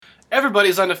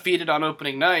Everybody's undefeated on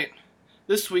opening night.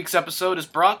 This week's episode is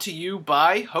brought to you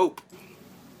by Hope.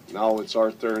 Now it's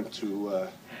our turn to,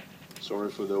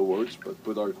 sorry for the words, but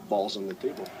put our balls on the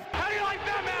table. How do you like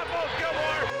that, Matt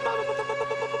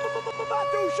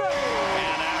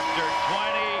And after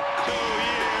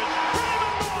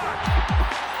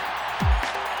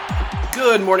 22 years,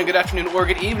 Good morning, good afternoon, or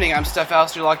good evening. I'm Steph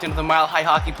Alster. You're locked into the Mile High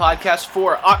Hockey Podcast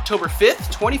for October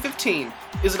 5th, 2015.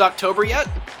 Is it October yet?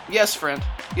 Yes, friend.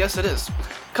 Yes, it is.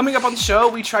 Coming up on the show,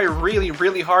 we try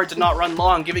really hard to not run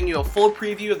long, giving you a full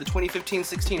preview of the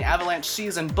 2015-16 Avalanche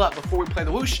season. But before we play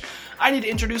the whoosh, I need to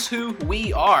introduce who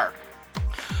we are.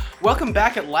 Welcome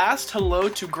back at last. Hello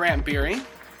to Grant Beery.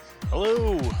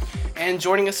 Hello. And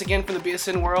joining us again from the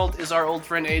BSN world is our old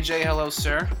friend AJ. Hello,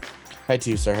 sir. Hi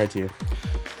to you, sir. Hi to you.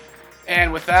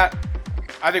 And with that,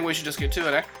 I think we should just get to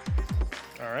it, eh?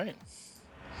 All right.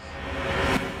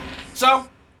 So,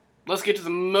 let's get to the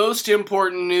most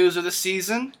important news of the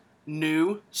season.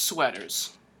 New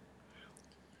sweaters.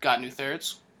 Got new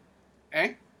thirds.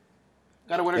 Eh?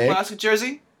 Got a Winter Classic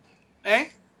jersey? Eh?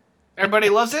 Everybody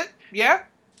loves it? Yeah?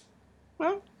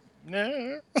 Well?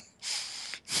 No.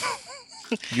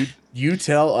 You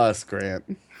tell us,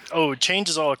 Grant. Oh,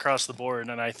 changes all across the board,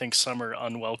 and I think some are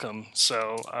unwelcome.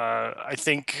 So I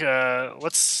think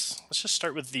let's just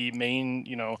start with the main,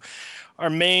 our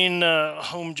main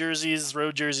home jerseys,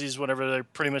 road jerseys, whatever. They're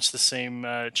pretty much the same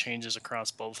changes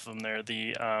across both of them. There,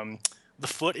 the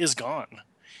foot is gone,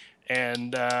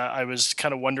 and I was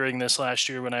kind of wondering this last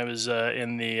year when I was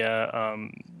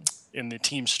in the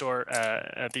team store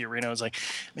at the arena. I was like,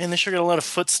 man, they sure got a lot of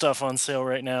foot stuff on sale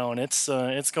right now, and it's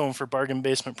going for bargain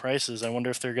basement prices. I wonder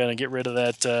if they're going to get rid of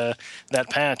that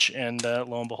patch, and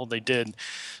lo and behold, they did.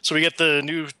 So we get the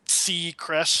new C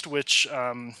crest, which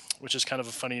is kind of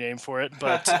a funny name for it,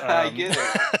 but I get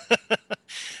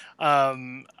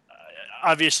it.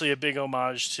 Obviously a big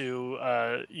homage to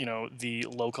the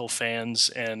local fans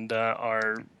and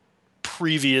our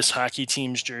previous hockey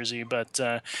team's jersey. But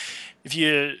if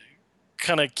you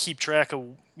kind of keep track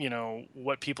of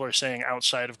what people are saying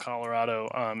outside of Colorado,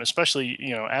 especially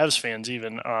Avs fans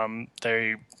even,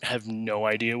 they have no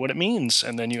idea what it means,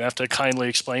 and then you have to kindly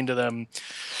explain to them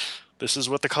this is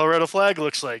what the Colorado flag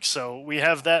looks like. So we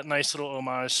have that nice little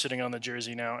homage sitting on the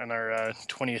jersey now in our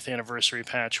 20th anniversary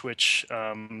patch, which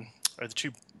are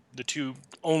the two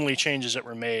only changes that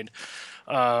were made.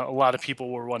 A lot of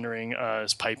people were wondering,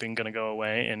 is piping going to go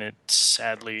away? And it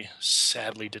sadly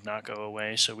did not go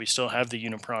away. So we still have the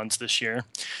Uniprons this year.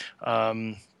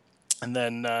 And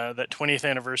then that 20th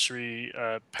anniversary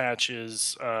patch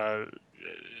is,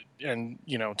 and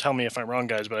tell me if I'm wrong,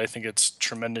 guys, but I think it's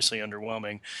tremendously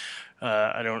underwhelming.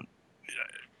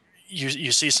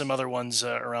 You see some other ones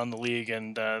around the league,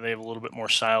 and they have a little bit more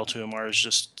style to them. Ours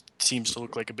just seems to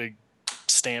look like a big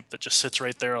stamp that just sits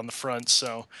right there on the front.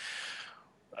 So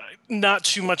not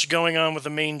too much going on with the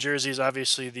main jerseys.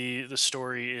 Obviously, the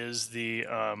story is the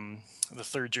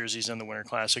third jerseys and the Winter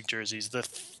Classic jerseys. The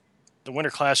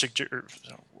Winter Classic,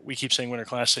 we keep saying Winter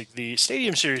Classic, the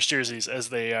Stadium Series jerseys, as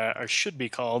they should be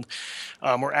called,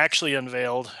 were actually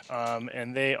unveiled,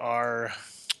 and they are,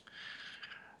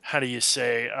 how do you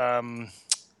say,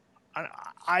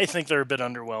 I think they're a bit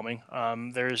underwhelming.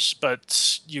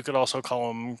 But you could also call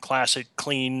them classic,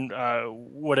 clean,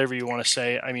 whatever you want to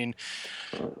say. I mean,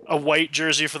 a white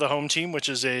jersey for the home team, which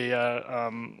is a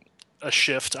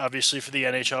shift, obviously, for the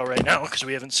NHL right now, because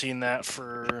we haven't seen that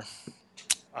for,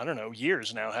 I don't know,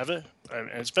 years now, have it?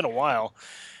 It's been a while.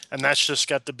 And that's just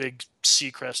got the big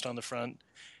C crest on the front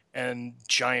and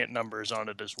giant numbers on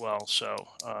it as well, so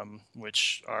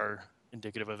which are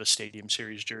indicative of a Stadium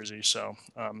Series jersey. So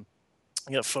I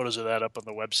got photos of that up on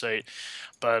the website.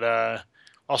 But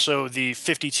also the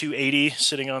 5280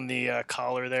 sitting on the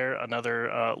collar there,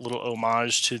 another little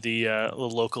homage to the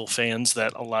local fans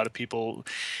that a lot of people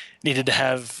needed to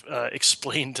have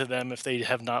explained to them if they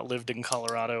have not lived in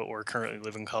Colorado or currently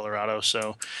live in Colorado.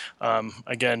 So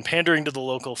again, pandering to the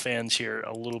local fans here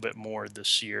a little bit more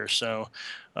this year. So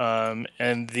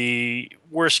and the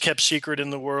worst kept secret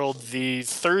in the world, the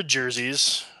third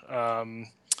jerseys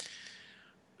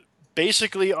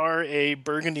basically are a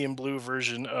burgundy and blue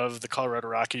version of the Colorado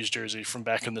Rockies jersey from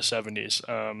back in the 70s.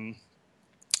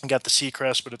 Got the C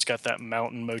crest, but it's got that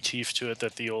mountain motif to it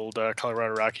that the old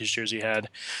Colorado Rockies jersey had.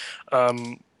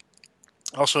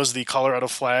 Also has the Colorado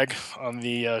flag on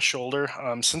the shoulder.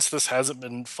 Since this hasn't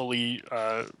been fully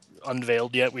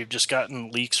unveiled yet, we've just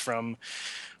gotten leaks from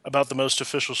about the most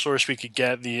official source we could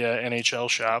get, the NHL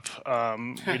shop.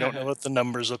 We don't know what the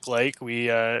numbers look like. We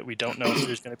don't know if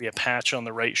there's going to be a patch on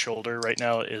the right shoulder. Right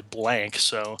now it is blank.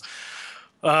 So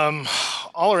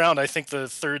all around, I think the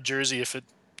third jersey, if it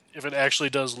if it actually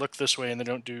does look this way and they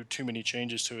don't do too many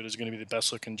changes to it, is going to be the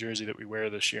best looking jersey that we wear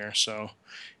this year. So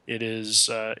it is.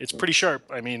 It's pretty sharp.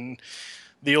 I mean,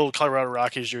 the old Colorado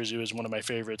Rockies jersey was one of my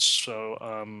favorites.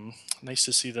 So nice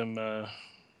to see them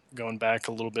going back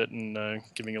a little bit and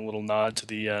giving a little nod to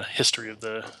the history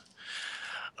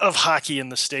of hockey in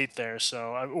the state there.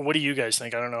 So what do you guys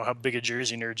think? I don't know how big a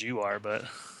jersey nerd you are, but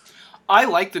I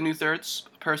like the new thirds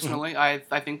personally. I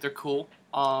think they're cool.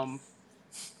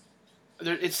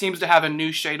 It seems to have a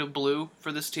new shade of blue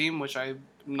for this team, which I'm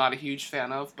not a huge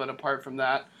fan of. But apart from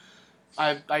that,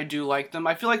 I do like them.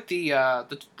 I feel like the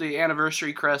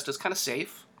anniversary crest is kind of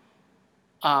safe.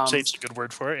 safe's a good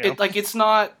word for it. Yeah. It's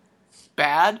not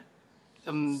bad,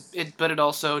 but it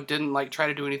also didn't try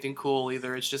to do anything cool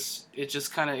either. It's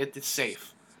just kind of it's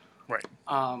safe. Right.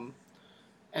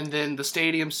 And then the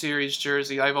Stadium Series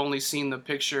jersey, I've only seen the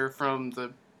picture from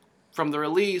the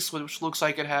release, which looks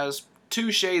like it has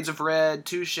 2 shades of red,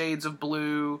 2 shades of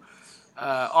blue,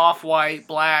 off-white,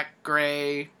 black,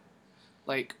 gray,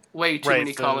 way too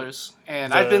many colors.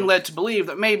 And I've been led to believe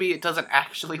that maybe it doesn't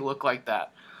actually look like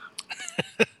that.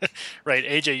 Right.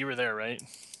 AJ, you were there, right?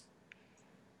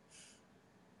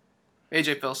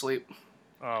 AJ fell asleep.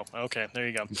 Oh, okay. There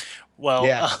you go. Well,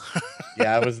 Yeah.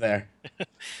 Yeah, I was there.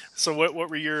 So what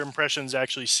were your impressions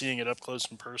actually seeing it up close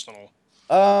and personal?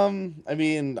 I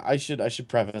mean, I should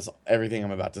preface everything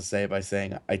I'm about to say by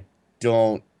saying I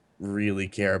don't really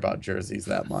care about jerseys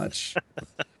that much.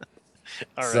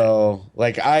 All right. So,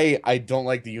 I don't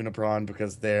like the Unipron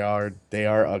because they are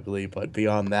ugly, but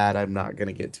beyond that, I'm not going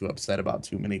to get too upset about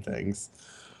too many things.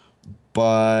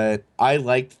 But I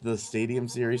liked the Stadium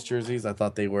Series jerseys. I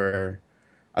thought they were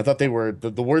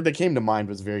the word that came to mind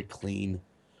was very clean.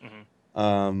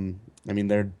 Mm-hmm. I mean,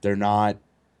 they're not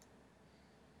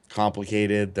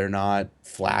complicated, they're not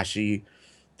flashy.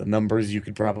 The numbers you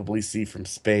could probably see from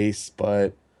space,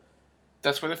 but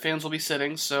That's where the fans will be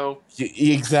sitting, so...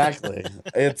 Exactly.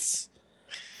 It's...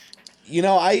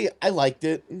 I liked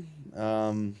it.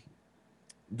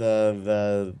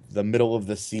 The middle of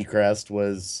the sea crest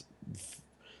was...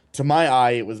 To my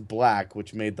eye, it was black,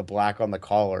 which made the black on the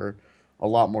collar a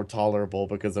lot more tolerable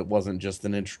because it wasn't just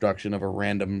an introduction of a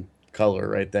random color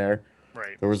right there.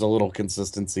 Right. There was a little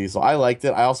consistency. So I liked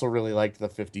it. I also really liked the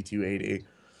 5280.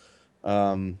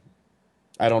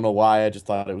 I don't know why. I just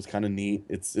thought it was kind of neat.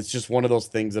 It's just one of those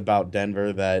things about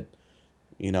Denver that,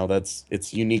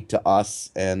 it's unique to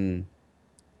us, and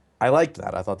I liked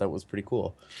that. I thought that was pretty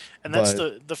cool. And that's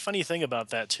the funny thing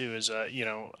about that too is,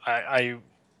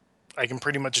 I can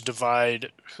pretty much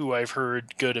divide who I've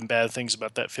heard good and bad things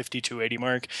about that 5280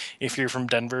 mark. If you're from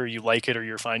Denver, you like it or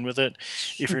you're fine with it.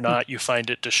 If you're not, you find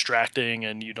it distracting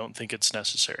and you don't think it's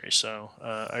necessary. So,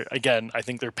 I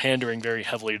think they're pandering very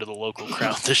heavily to the local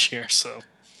crowd this year. So,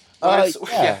 When I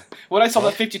saw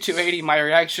the 5280, my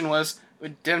reaction was,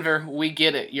 Denver, we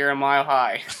get it. You're a mile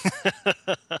high.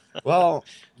 Well,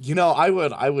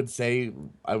 I would say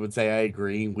I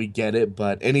agree. We get it,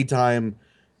 but anytime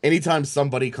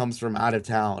somebody comes from out of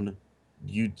town,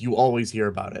 you always hear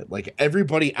about it.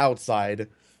 Everybody outside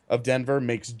of Denver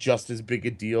makes just as big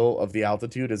a deal of the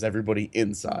altitude as everybody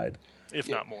inside, if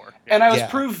not more. And I was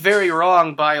proved very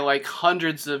wrong by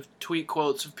hundreds of tweet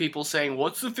quotes of people saying,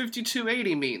 "What's the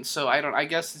 5280 mean?" So I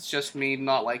guess it's just me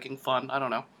not liking fun. I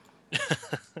don't know.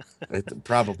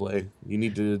 Probably you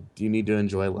need to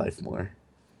enjoy life more.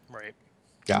 Right.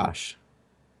 Gosh.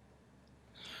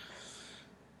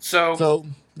 So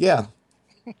yeah,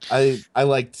 I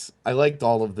liked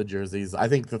all of the jerseys. I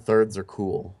think the thirds are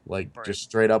cool. Just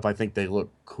straight up, I think they look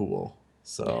cool.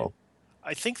 So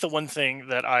I think the one thing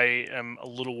that I am a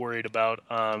little worried about,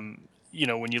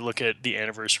 when you look at the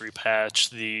anniversary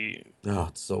patch,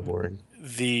 it's so boring.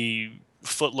 The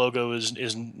foot logo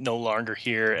is no longer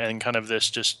here, and kind of this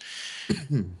just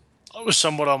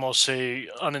somewhat almost say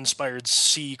uninspired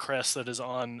C crest that is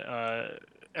on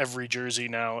every jersey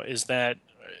now.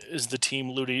 Is the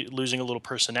team losing a little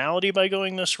personality by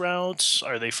going this route?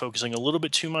 Are they focusing a little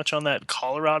bit too much on that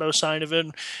Colorado side of it,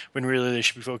 when really they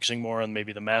should be focusing more on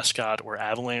maybe the mascot or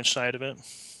Avalanche side of it?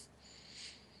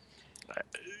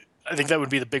 I think that would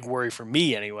be the big worry for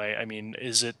me anyway. I mean,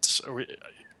 is it,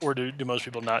 or do most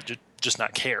people not just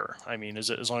not care? I mean, is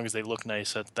it as long as they look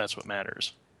nice, that's what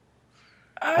matters?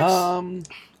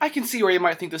 I can see where you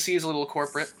might think the C is a little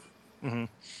corporate. Mm-hmm.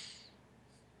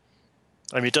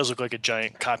 I mean, it does look like a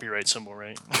giant copyright symbol,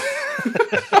 right? But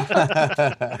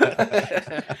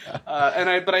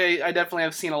I definitely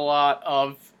have seen a lot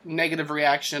of negative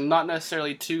reaction, not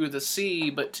necessarily to the C,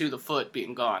 but to the foot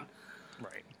being gone.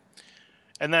 Right.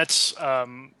 And that's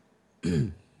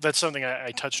that's something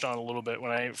I touched on a little bit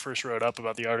when I first wrote up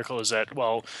about the article. Is that,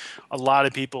 well, a lot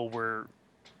of people were,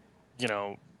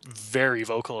 very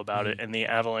vocal about it, and the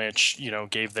Avalanche,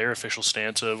 gave their official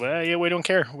stance of, well, yeah, we don't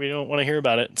care, we don't want to hear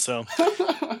about it. So,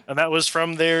 and that was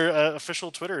from their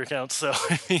official Twitter account. So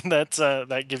I mean,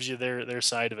 that gives you their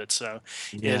side of it. So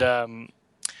Yeah.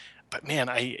 but man,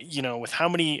 with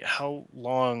how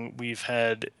long we've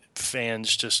had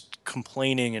fans just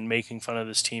complaining and making fun of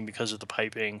this team because of the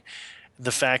piping,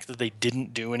 the fact that they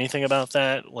didn't do anything about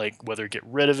that, like whether get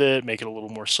rid of it, make it a little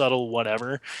more subtle,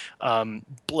 whatever,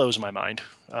 blows my mind.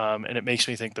 And it makes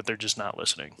me think that they're just not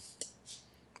listening.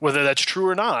 Whether that's true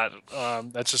or not,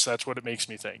 that's what it makes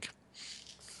me think.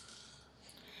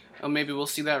 Maybe we'll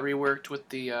see that reworked with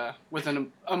the a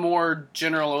more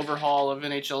general overhaul of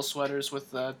NHL sweaters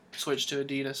with the switch to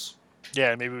Adidas.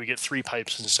 Yeah, maybe we get 3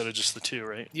 pipes instead of just the 2,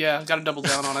 right? Yeah, got to double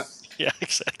down on it. Yeah,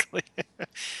 exactly.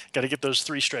 Got to get those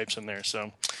 3 stripes in there.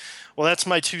 So, well, that's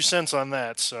my 2 cents on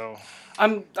that. So,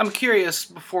 I'm curious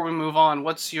before we move on.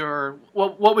 What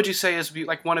would you say is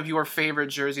like one of your favorite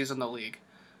jerseys in the league?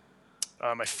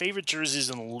 My favorite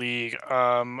jerseys in the league.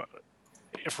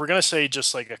 If we're gonna say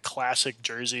just like a classic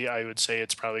jersey, I would say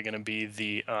it's probably gonna be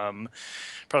the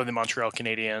Montreal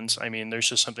Canadiens. I mean, there's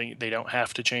just something, they don't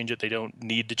have to change it, they don't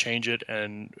need to change it,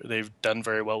 and they've done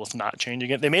very well with not changing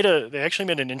it. They actually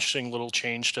made an interesting little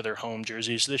change to their home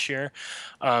jerseys this year.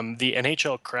 The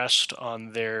NHL crest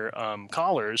on their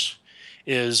collars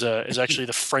is actually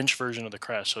the French version of the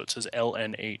crest, so it says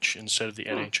LNH instead of the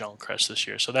NHL crest this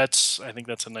year. So I think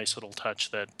that's a nice little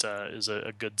touch that is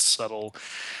a good subtle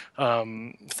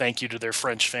thank you to their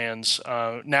French fans.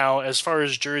 Now, as far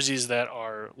as jerseys that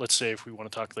are, let's say if we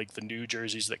want to talk like the new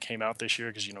jerseys that came out this year,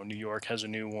 because New York has a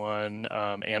new one,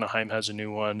 Anaheim has a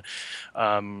new one,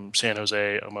 San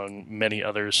Jose among many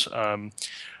others.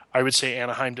 I would say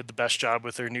Anaheim did the best job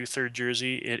with their new third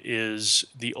jersey. It is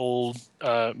the old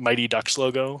Mighty Ducks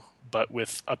logo, but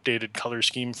with updated color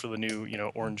scheme for the new,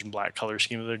 orange and black color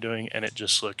scheme that they're doing, and it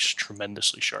just looks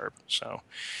tremendously sharp. So,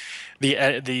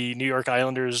 the New York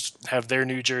Islanders have their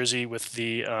new jersey with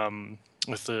the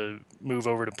move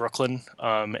over to Brooklyn,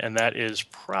 and that is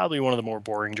probably one of the more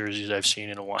boring jerseys I've seen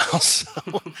in a while.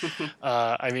 So,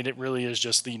 I mean, it really is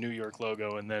just the New York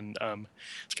logo, and then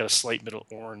it's got a slight middle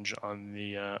orange on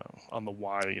the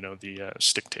Y. The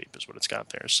stick tape is what it's got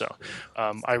there. So,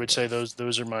 I would say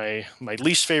those are my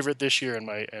least favorite this year, and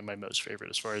my most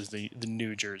favorite as far as the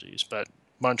new jerseys. But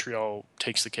Montreal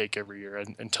takes the cake every year,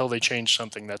 and until they change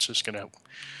something,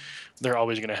 they're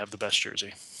always gonna have the best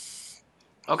jersey.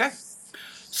 Okay.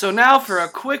 So now for a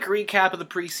quick recap of the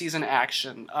preseason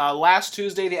action. Last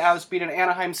Tuesday, the Avs beat an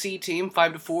Anaheim C team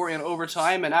 5-4 in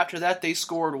overtime, and after that, they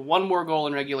scored one more goal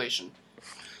in regulation.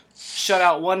 Shut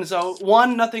out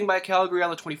 1-0 by Calgary on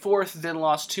the 24th, then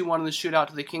lost 2-1 in the shootout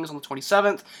to the Kings on the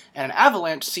 27th, and an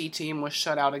Avalanche C team was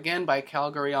shut out again by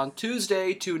Calgary on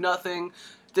Tuesday, 2-0.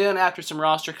 Then, after some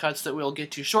roster cuts that we'll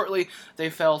get to shortly, they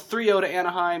fell 3-0 to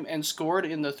Anaheim and scored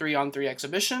in the 3-on-3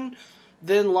 exhibition.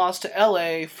 Then lost to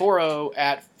LA 4-0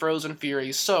 at Frozen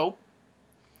Fury. So,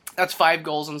 that's 5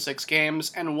 goals in 6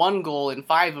 games, and 1 goal in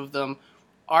 5 of them.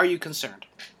 Are you concerned?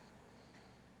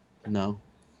 No.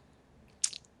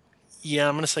 Yeah,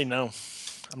 I'm going to say no.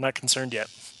 I'm not concerned yet.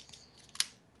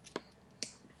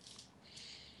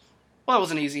 Well, that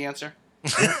was an easy answer.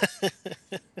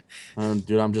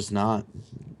 Dude, I'm just not.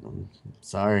 I'm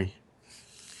sorry.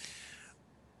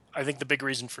 I think the big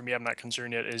reason for me I'm not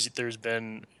concerned yet is there's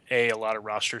been a lot of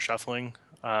roster shuffling,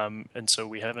 and so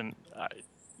we haven't.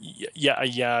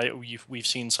 We've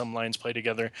seen some lines play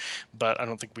together, but I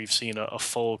don't think we've seen a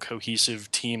full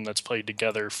cohesive team that's played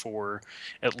together for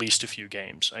at least a few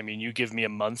games. I mean, you give me a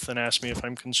month and ask me if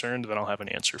I'm concerned, then I'll have an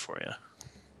answer for you.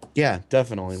 Yeah,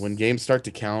 definitely. When games start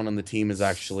to count and the team is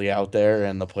actually out there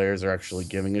and the players are actually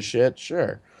giving a shit,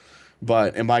 sure.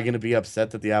 But am I going to be upset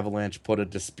that the Avalanche put a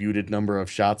disputed number of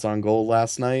shots on goal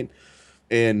last night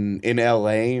in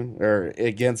LA or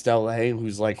against LA,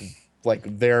 who's like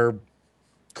their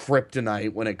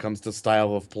kryptonite when it comes to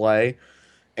style of play,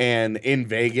 and in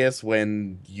Vegas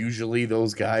when usually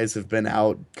those guys have been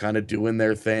out kind of doing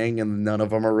their thing and none of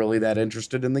them are really that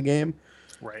interested in the game?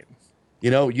 Right. You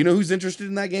know who's interested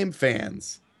in that game?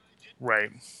 Fans.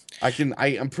 Right.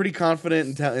 I'm pretty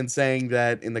confident in saying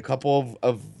that in the couple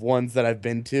of ones that I've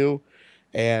been to,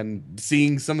 and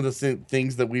seeing some of the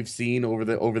things that we've seen over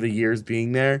the years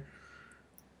being there,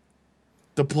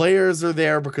 the players are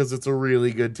there because it's a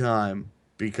really good time.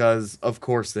 Because of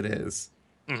course it is.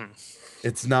 Mm-hmm.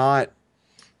 It's not.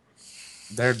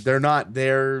 They're not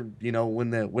there.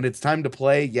 When it's time to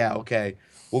play. Yeah, okay,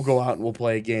 we'll go out and we'll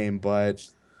play a game, but.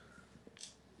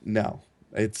 No,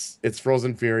 It's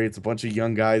Frozen Fury. It's a bunch of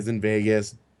young guys in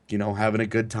Vegas, having a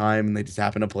good time, and they just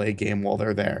happen to play a game while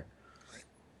they're there.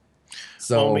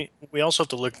 Well, So we also have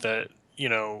to look that,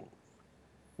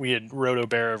 we had Roto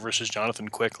Berra versus Jonathan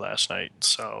Quick last night.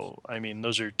 So, I mean,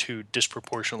 those are two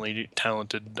disproportionately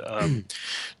talented,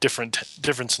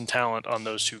 difference in talent on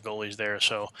those two goalies there.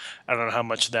 So, I don't know how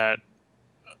much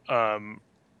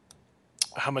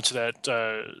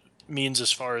that means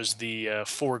as far as the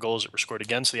 4 goals that were scored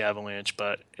against the Avalanche,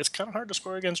 but it's kind of hard to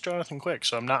score against Jonathan Quick.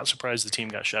 So, I'm not surprised the team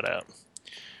got shut out.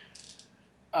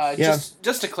 Yeah.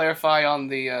 Just to clarify on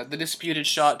the disputed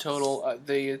shot total,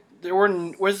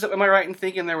 am I right in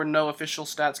thinking there were no official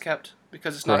stats kept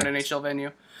because it's not an Correct. NHL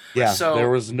venue? Yeah, So- there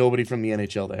was nobody from the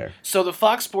NHL there. So the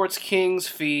Fox Sports Kings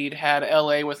feed had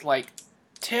LA with like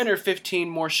 10 or 15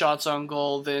 more shots on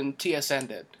goal than TSN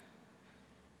did.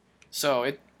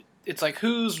 So it's like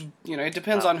it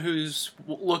depends on who's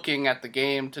looking at the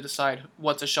game to decide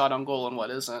what's a shot on goal and what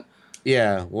isn't.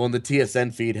 Yeah, well, and the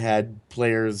TSN feed had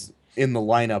players in the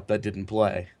lineup that didn't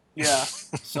play. Yeah.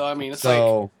 So I mean, it's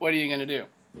So- like, what are you gonna do?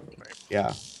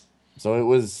 Yeah. So it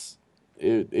was,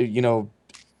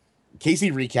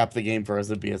 Casey recapped the game for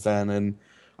us at BSN, and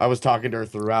I was talking to her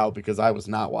throughout because I was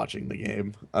not watching the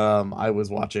game. I was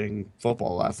watching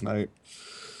football last night.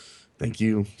 Thank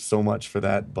you so much for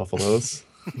that, Buffaloes.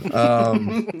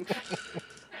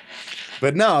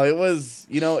 But no, it was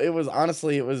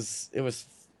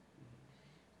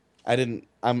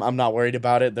I'm not worried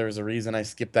about it. There's a reason I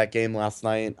skipped that game last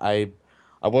night. I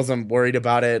wasn't worried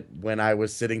about it when I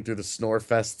was sitting through the snore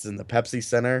fests in the Pepsi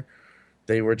Center.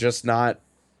 They were just not.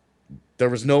 There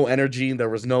was no energy. There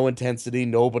was no intensity.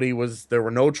 There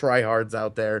were no tryhards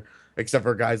out there except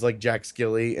for guys like Jack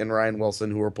Skilly and Ryan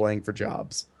Wilson who were playing for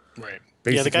jobs. Right.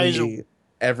 Basically, Yeah, the guys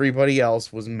everybody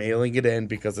else was mailing it in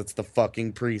because it's the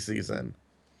fucking preseason.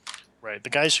 Right.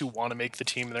 The guys who want to make the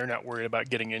team, they're not worried about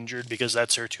getting injured because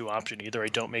that's their 2 option. Either I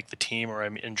don't make the team or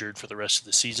I'm injured for the rest of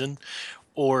the season.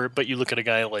 But you look at a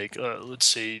guy like, let's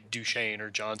say, Duchesne or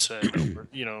Johnson, or,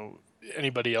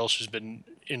 anybody else who's been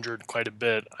injured quite a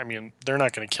bit. I mean, they're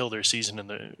not going to kill their season in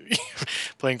the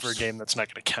playing for a game that's not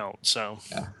going to count. So,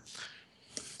 Yeah.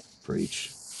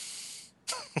 Preach.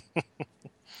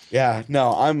 Yeah,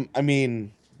 no,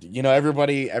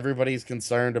 everybody's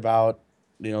concerned about,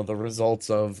 the results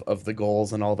of the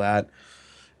goals and all that.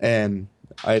 And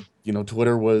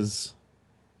Twitter was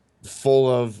full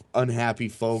of unhappy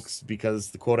folks because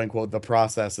the quote unquote the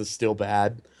process is still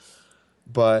bad.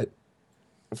 But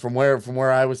from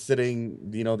where I was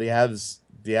sitting, the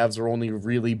Avs were only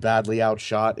really badly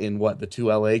outshot in the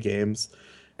 2 LA games.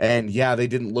 And yeah, they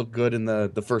didn't look good in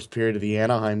the first period of the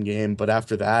Anaheim game, but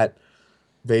after that,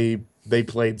 they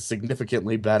played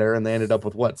significantly better, and they ended up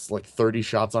with 30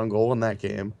 shots on goal in that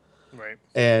game. right.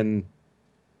 And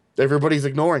everybody's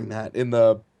ignoring that in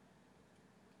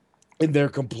their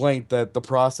complaint that the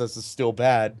process is still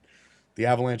bad. The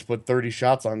Avalanche put 30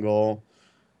 shots on goal,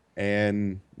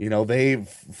 and they,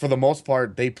 for the most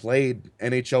part, they played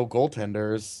NHL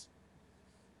goaltenders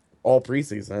all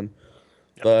preseason.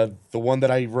 The one that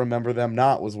I remember them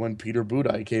not was when Peter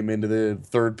Budaj came into the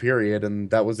third period, and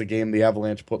that was a game the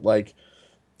Avalanche put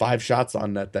 5 shots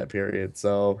on net that period.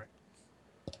 So,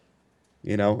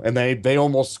 and they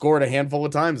almost scored a handful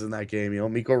of times in that game.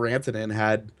 Mikko Rantanen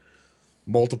had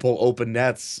multiple open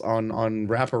nets on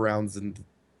wraparounds and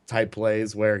type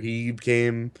plays where he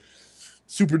came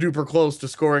super duper close to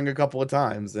scoring a couple of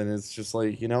times, and it's just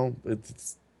it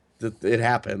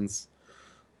happens.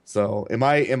 So am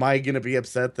I going to be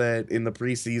upset that in the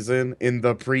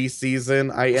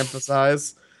preseason, I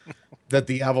emphasize that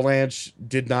the Avalanche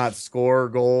did not score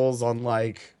goals on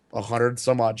 100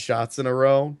 some odd shots in a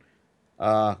row?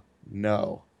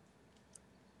 No.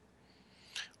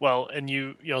 Well, and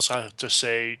you also have to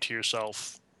say to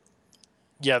yourself,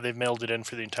 yeah, they've mailed it in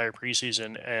for the entire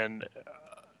preseason,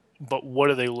 but what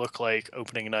do they look like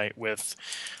opening night with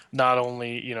not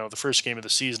only the first game of the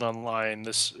season on the line?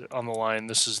 This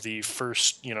is the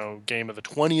first game of the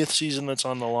 20th season that's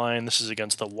on the line. This is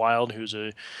against the Wild, who's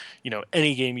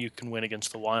any game you can win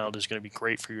against the Wild is going to be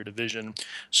great for your division.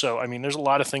 So I mean, there's a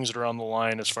lot of things that are on the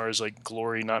line as far as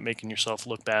glory, not making yourself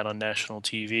look bad on national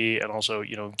TV, and also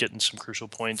getting some crucial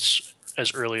points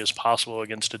as early as possible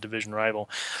against a division rival.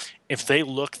 If they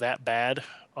look that bad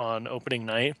on opening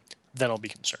night, then I'll be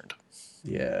concerned.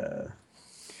 Yeah.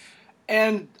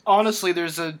 And honestly,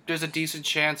 there's a decent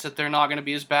chance that they're not going to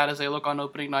be as bad as they look on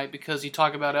opening night because you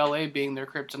talk about LA being their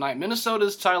kryptonite.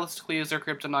 Minnesota's stylistically is their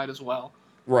kryptonite as well.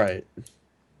 Right.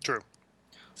 True.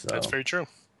 So. That's very true.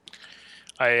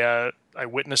 I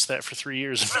witnessed that for 3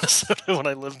 years in Minnesota when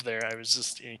I lived there. I was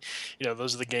just,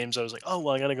 those are the games I was like, oh,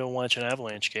 well, I got to go watch an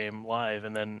Avalanche game live.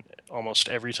 And then almost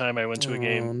every time I went to a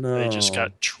game, they just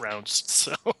got trounced.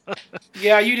 So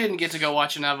Yeah, you didn't get to go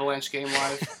watch an Avalanche game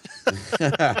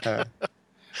live.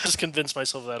 just convinced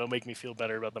myself that'll make me feel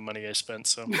better about the money I spent.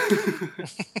 So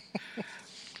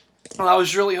Well, I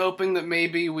was really hoping that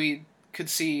maybe we could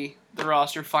see the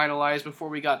roster finalized before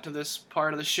we got to this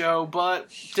part of the show, but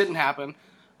didn't happen.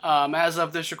 As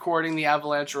of this recording, the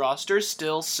Avalanche roster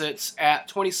still sits at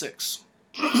 26.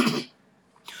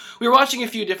 We were watching a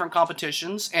few different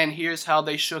competitions, and here's how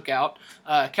they shook out.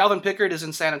 Calvin Pickard is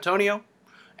in San Antonio,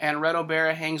 and Red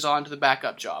O'Bara hangs on to the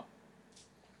backup job.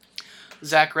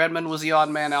 Zach Redmond was the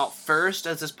odd man out first,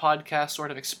 as this podcast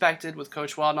sort of expected, with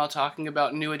Coach Wildnaw talking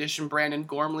about new addition Brandon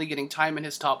Gormley getting time in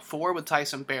his top 4 with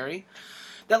Tyson Barrie.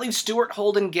 That leaves Stewart,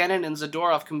 Holden, Gannon, and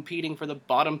Zadorov competing for the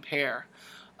bottom pair.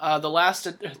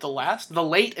 The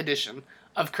late addition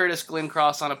of Curtis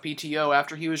Glencross on a PTO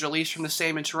after he was released from the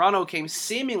same in Toronto came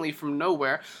seemingly from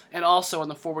nowhere, and also on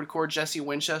the forward core, Jesse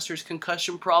Winchester's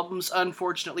concussion problems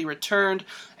unfortunately returned,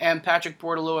 and Patrick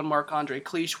Bordelot and Marc-Andre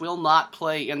Cliche will not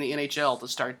play in the NHL to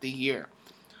start the year.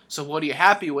 So what are you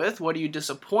happy with, what are you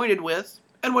disappointed with,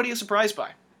 and what are you surprised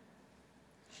by?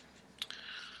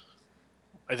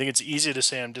 I think it's easy to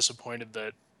say I'm disappointed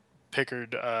that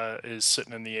Pickard is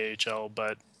sitting in the AHL,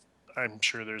 but I'm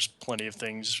sure there's plenty of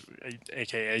things,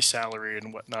 aka salary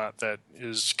and whatnot, that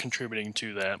is contributing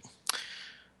to that.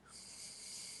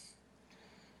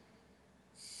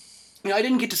 I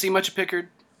didn't get to see much of Pickard,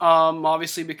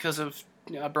 obviously because of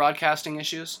broadcasting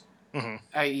issues,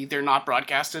 i.e. they're not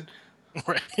broadcasted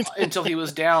Right. until he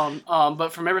was down.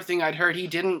 But from everything I'd heard, he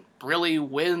didn't really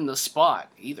win the spot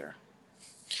either.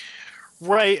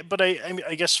 Right, but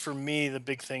I guess for me the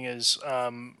big thing is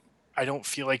I don't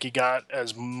feel like he got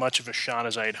as much of a shot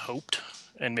as I had hoped,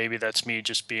 and maybe that's me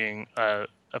just being a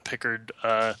Pickard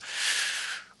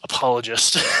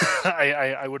apologist.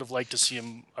 I would have liked to see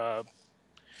him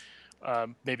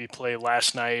maybe play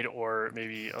last night or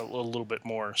maybe a little bit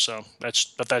more. So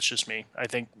that's just me. I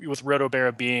think with Red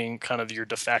O'Bara being kind of your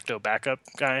de facto backup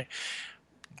guy,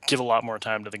 give a lot more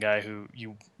time to the guy who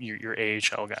your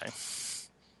AHL guy.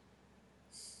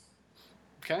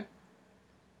 Okay.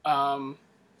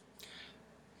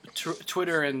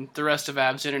 Twitter and the rest of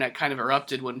Avs internet kind of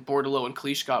erupted when Bordelot and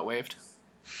Cliche got waived.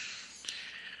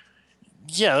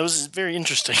 Yeah, that was very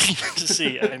interesting to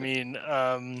see. I mean,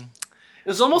 it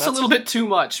was almost a little bit too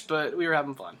much, but we were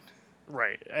having fun.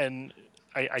 Right, and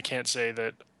I can't say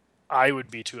that I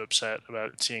would be too upset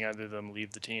about seeing either of them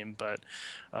leave the team, but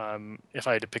if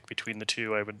I had to pick between the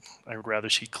two, I would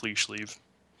rather see Cliche leave.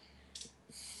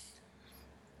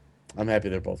 I'm happy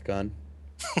they're both gone.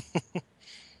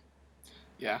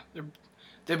 Yeah,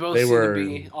 they both seem to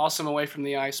be awesome away from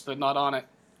the ice, but not on it.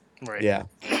 Right. Yeah.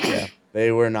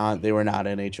 They were not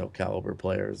NHL caliber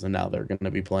players, and now they're going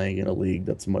to be playing in a league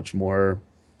that's much more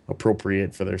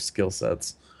appropriate for their skill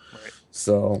sets. Right.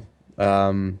 So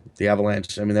the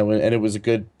Avalanche, I mean, it was a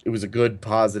good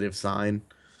positive sign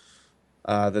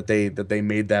that they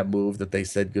made that move, that they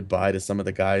said goodbye to some of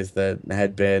the guys that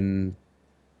had been,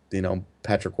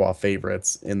 Patrick Roy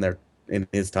favorites in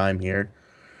his time here.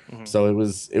 Mm-hmm. So it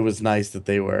was nice that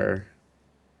they were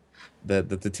that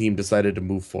the team decided to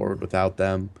move forward without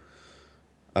them.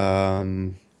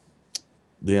 The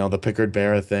Pickard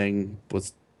Barra thing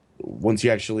was once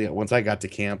I got to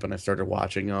camp and I started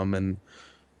watching them, and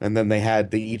then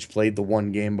they each played the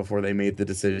one game before they made the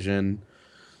decision.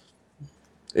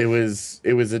 It was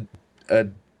a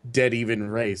dead even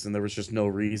race, and there was just no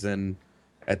reason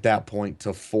at that point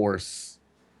to force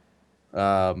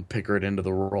Pickard into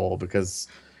the role, because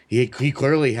he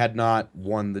clearly had not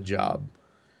won the job.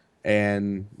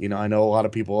 And I know a lot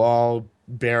of people,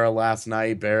 Barra last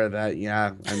night, Barra that.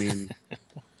 Yeah, I mean,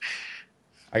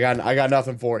 I got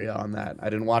nothing for you on that. I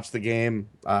didn't watch the game.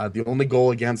 The only goal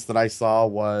against that I saw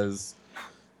was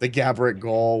the Gaborik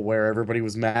goal, where everybody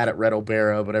was mad at Red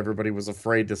O'Bara, but everybody was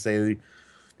afraid to say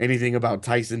anything about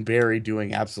Tyson Barrie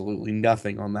doing absolutely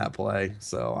nothing on that play.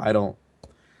 So I don't.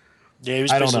 Yeah, he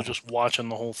was basically just watching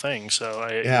the whole thing. So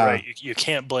right, you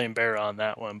can't blame Barra on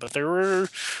that one. But there were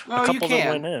a couple that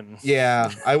went in.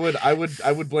 Yeah, I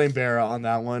would blame Barra on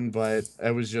that one, but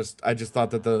I just thought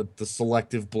that the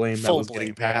selective blame that was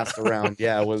getting passed around,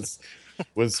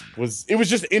 was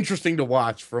just interesting to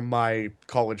watch from my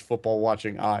college football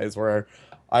watching eyes, where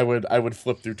I would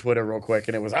flip through Twitter real quick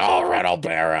and it was Red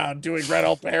O'Bara doing Red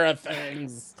O'Bara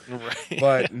things, right.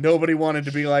 But nobody wanted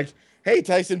to be like, hey,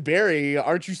 Tyson Barrie,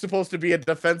 aren't you supposed to be a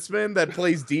defenseman that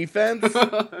plays defense?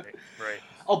 Right.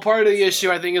 Part of the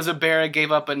issue, I think, is Ibarra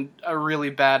gave up a really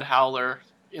bad howler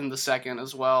in the second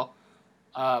as well.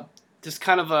 Just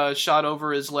kind of a shot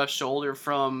over his left shoulder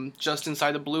from just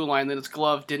inside the blue line that his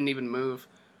glove didn't even move.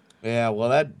 Yeah,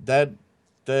 well,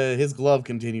 his glove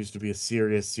continues to be a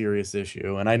serious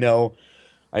issue, and I know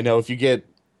if you get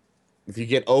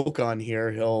Oak on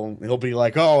here, he'll be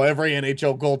like, oh, every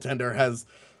NHL goaltender has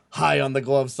high on the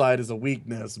glove side as a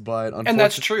weakness, but and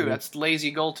that's true. That's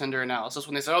lazy goaltender analysis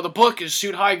when they say, oh, the book is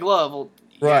shoot high glove. Well,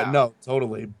 right? Yeah. No,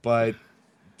 totally, but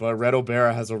Reto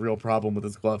Berra has a real problem with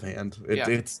his glove hand.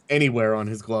 It's anywhere on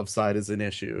his glove side is an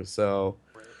issue. So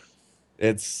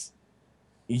it's,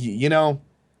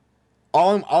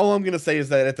 all I'm gonna say is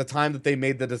that at the time that they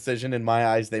made the decision, in my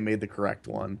eyes, they made the correct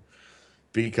one,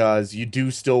 because you do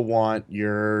still want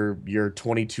your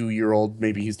 22-year-old,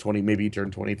 maybe he's 20, maybe he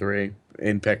turned 23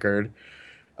 in Pickard.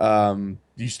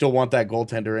 You still want that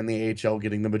goaltender in the AHL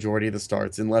getting the majority of the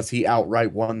starts, unless he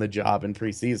outright won the job in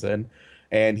preseason.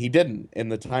 And he didn't. In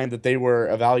the time that they were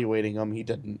evaluating him, he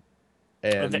didn't.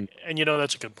 And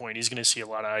that's a good point. He's going to see a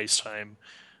lot of ice time,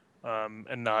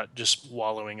 and not just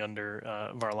wallowing under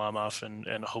Varlamov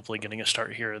and hopefully getting a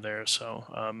start here or there. So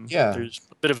there's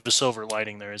a bit of a silver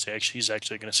lining there. He's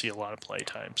actually going to see a lot of play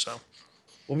time. So.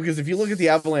 Well, because if you look at the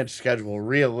Avalanche schedule,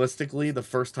 realistically, the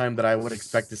first time that I would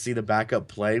expect to see the backup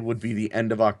play would be the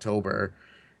end of October,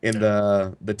 in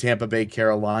the Tampa Bay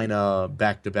Carolina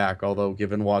back-to-back, although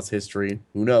given Waz's history,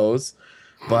 who knows?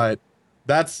 But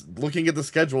that's, looking at the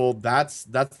schedule, that's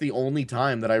the only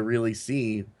time that I really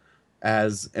see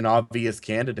as an obvious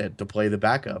candidate to play the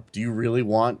backup. Do you really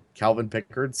want Calvin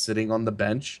Pickard sitting on the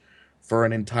bench for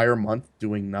an entire month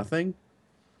doing nothing?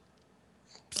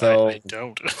 So I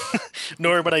don't.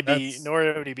 Nor would I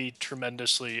be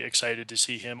tremendously excited to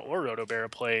see him or Reto Berra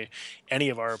play any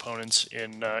of our opponents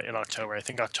in October. I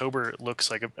think October looks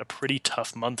like a pretty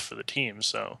tough month for the team.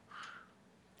 So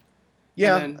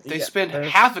yeah, and then they spend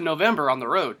half of November on the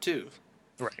road too.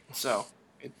 Right. So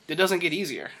it doesn't get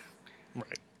easier.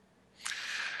 Right.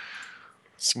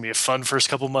 It's gonna be a fun first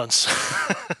couple months.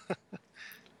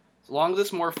 As long as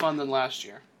it's more fun than last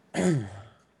year. Right.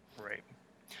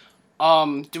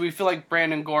 Do we feel like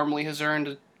Brandon Gormley has earned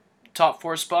a top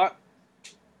 4 spot?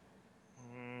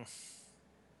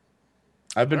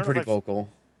 I've been pretty vocal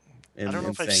in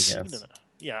saying yes.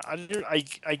 Yeah,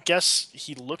 I guess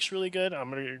he looks really good. I'm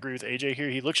going to agree with AJ here.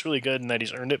 He looks really good and that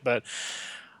he's earned it, but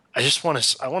I want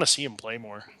to see him play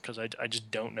more, because I just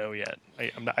don't know yet.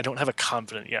 I don't have a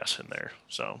confident yes in there.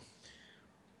 So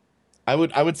I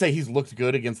would say he's looked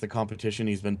good against the competition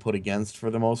he's been put against for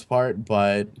the most part,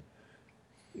 but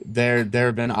there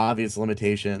have been obvious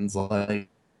limitations, like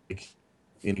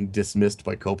getting dismissed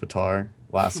by Kopitar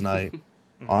last night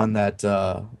on that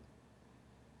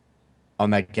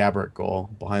Gaborik goal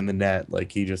behind the net.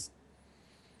 Like, he just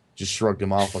shrugged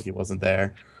him off like he wasn't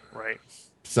there. Right.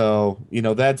 So,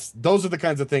 those are the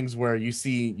kinds of things where you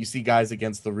see guys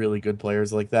against the really good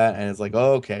players like that, and it's like,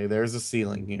 oh, okay, there's a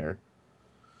ceiling here.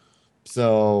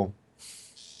 So,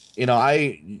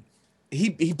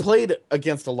 he played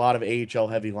against a lot of AHL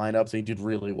heavy lineups, and he did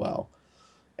really well.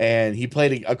 And he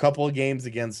played a couple of games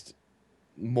against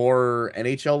more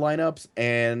NHL lineups,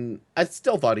 and I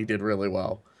still thought he did really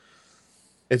well.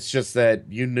 It's just that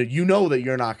you know that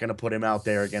you're not going to put him out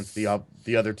there against the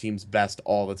other team's best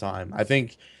all the time. I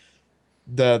think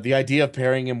the idea of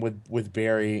pairing him with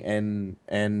Barrie and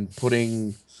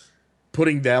putting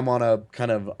them on a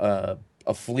kind of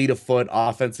a fleet of foot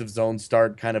offensive zone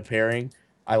start kind of pairing,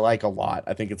 I like a lot.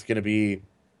 I think it's going to be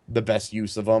the best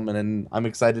use of him, and I'm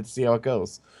excited to see how it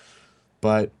goes.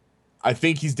 But I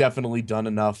think he's definitely done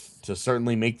enough to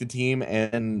certainly make the team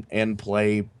and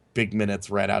play big minutes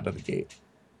right out of the gate.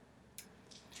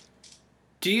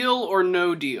 Deal or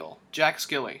no deal? Jack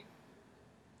Skilly.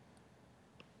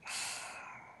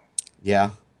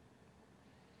 Yeah.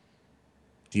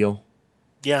 Deal.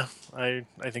 Yeah, I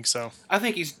think so. I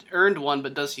think he's earned one,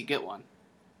 but does he get one?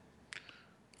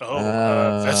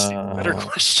 Oh, that's the better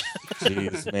question.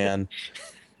 Jeez, man.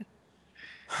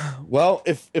 Well,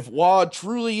 if Wad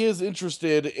truly is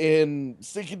interested in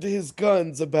sticking to his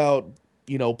guns about,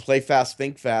 play fast,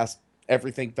 think fast,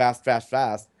 everything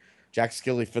fast, Jack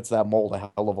Skilly fits that mold a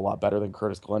hell of a lot better than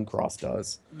Curtis Glencross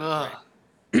does.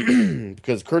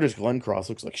 Because Curtis Glencross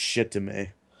looks like shit to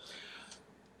me.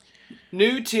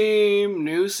 New team,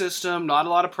 new system, not a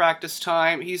lot of practice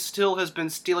time. He still has been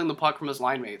stealing the puck from his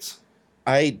line mates.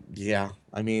 I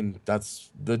mean, that's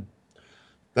the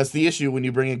issue when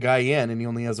you bring a guy in and he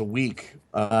only has a week,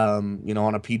 on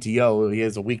a PTO. He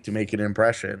has a week to make an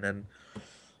impression, and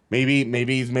maybe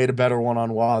he's made a better one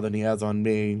on Wah than he has on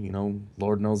me.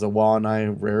 Lord knows that Wah and I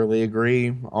rarely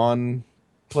agree on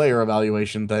player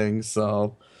evaluation thing.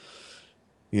 So,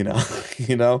 you know,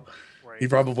 you know, Right. he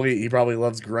probably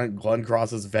loves Glenn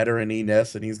Cross's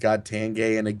veteraniness, and he's got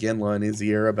Tangay and Aginla in his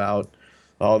ear about,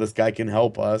 oh, this guy can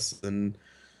help us. And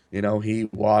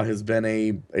Waugh has been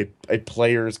a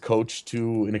player's coach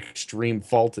to an extreme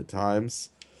fault at times.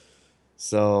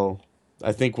 So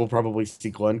I think we'll probably see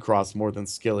Glenn Cross more than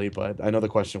Skilly, but I know the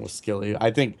question was Skilly.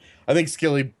 I think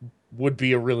Skilly would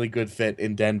be a really good fit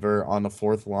in Denver on the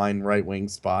fourth line right wing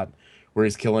spot where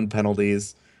he's killing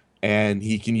penalties and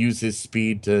he can use his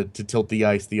speed to tilt the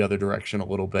ice the other direction a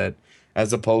little bit,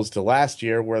 as opposed to last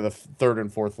year where the third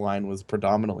and fourth line was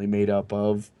predominantly made up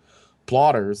of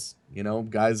plotters,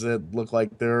 guys that look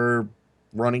like they're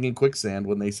running in quicksand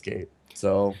when they skate.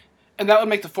 So, And that would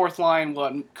make the fourth line,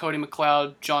 what, Cody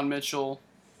McLeod, John Mitchell,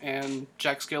 and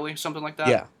Jack Skilly, something like that?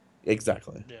 yeah,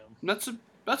 exactly. Yeah.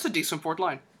 That's a decent fourth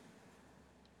line.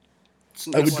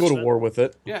 I would go to war with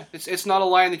it. Yeah, it's not a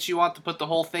line that you want to put the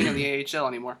whole thing in the AHL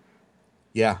anymore.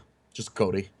 Yeah, just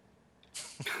Cody.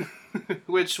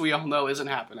 Which we all know isn't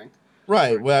happening.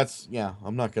 Right. Well,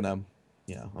 I'm not even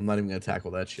gonna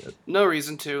tackle that shit. No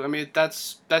reason to. I mean,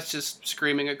 that's just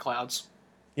screaming at clouds.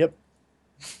 Yep.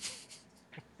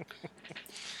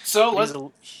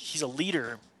 So He's a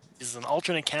leader. He's an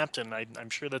alternate captain. I'm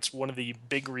sure that's one of the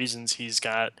big reasons he's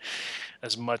got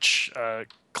as much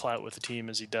clout with the team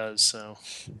as he does. So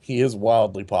He is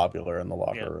wildly popular in the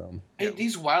locker room.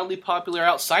 he's wildly popular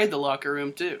outside the locker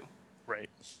room too. right.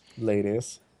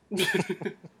 Ladies.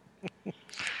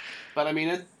 But I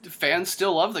mean, fans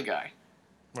still love the guy.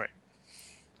 Right.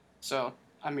 So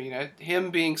I mean,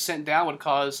 him being sent down would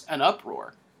cause an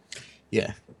uproar.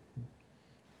 Yeah.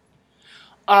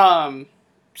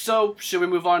 So should we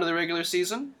move on to the regular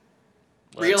season?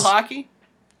 Real Let's. hockey?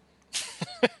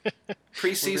 Real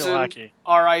Preseason hockey.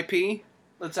 RIP.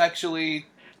 Let's actually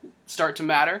start to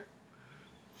matter.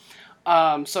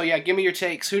 So yeah, give me your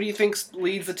takes. Who do you think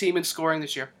leads the team in scoring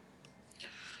this year?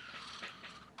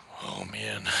 Oh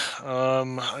man,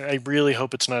 I really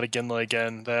hope it's not Iginla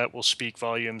again. That will speak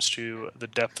volumes to the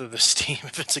depth of this team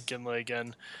if it's Iginla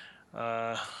again.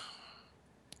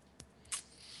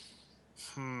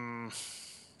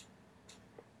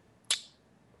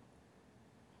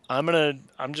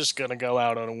 I'm just gonna go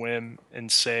out on a whim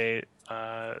and say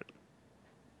McKinnon.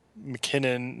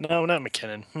 No, not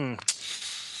McKinnon.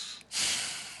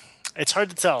 It's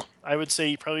hard to tell. I would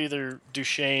say probably either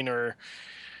Duchesne or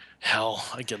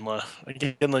Iginla.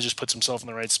 Iginla just puts himself in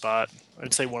the right spot.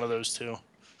 I'd say one of those two.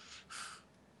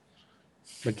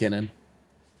 McKinnon.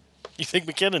 You think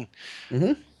McKinnon?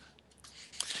 Mm-hmm.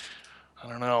 I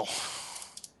don't know.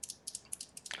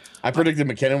 I predicted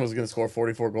McKinnon was going to score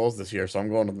 44 goals this year, so I'm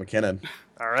going with McKinnon.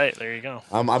 All right, there you go.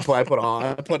 I'm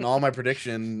putting all my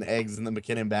prediction eggs in the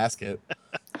McKinnon basket.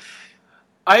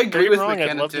 I agree with I'd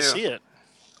McKinnon love too. to see it.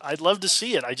 I'd love to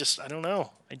see it. I don't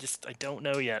know. I don't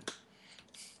know yet.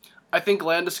 I think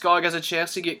Landeskog has a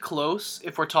chance to get close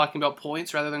if we're talking about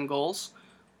points rather than goals.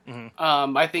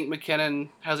 Mm-hmm. I think McKinnon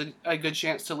has a good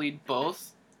chance to lead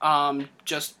both,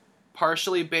 just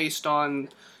partially based on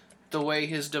the way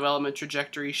his development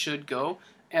trajectory should go,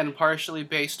 and partially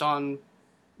based on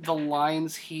the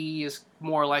lines he is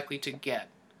more likely to get,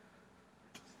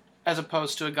 as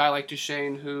opposed to a guy like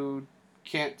Duchesne who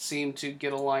can't seem to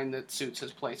get a line that suits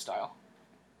his play style.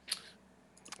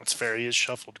 That's fair. He is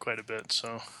shuffled quite a bit,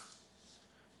 so.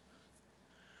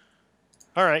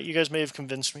 All right, you guys may have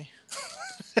convinced me.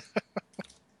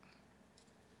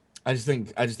 I just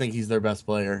think he's their best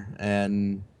player,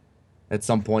 and at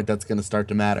some point that's going to start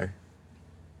to matter.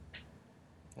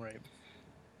 Right.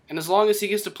 And as long as he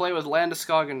gets to play with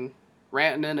Landeskog and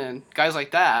Rantanen and guys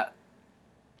like that,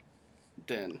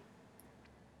 then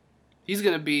he's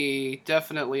going to be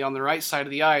definitely on the right side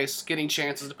of the ice, getting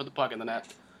chances to put the puck in the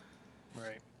net.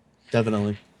 Right.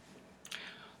 Definitely.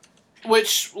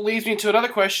 Which leads me to another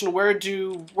question: where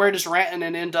does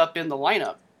Rantanen end up in the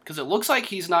lineup? Because it looks like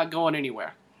he's not going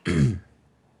anywhere.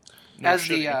 As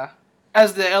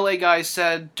the LA guys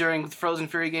said during the Frozen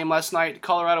Fury game last night,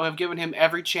 Colorado have given him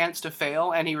every chance to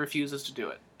fail, and he refuses to do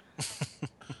it.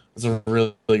 That's a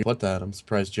really good put that. I'm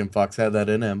surprised Jim Fox had that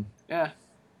in him. Yeah.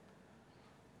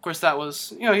 Of course, that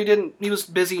was, he was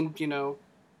busy,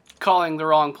 calling the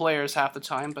wrong players half the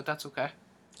time, but that's okay.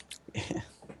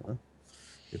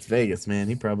 It's Vegas, man.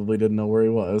 He probably didn't know where he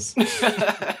was.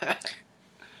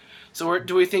 So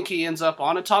do we think he ends up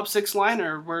on a top six line,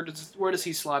 or where does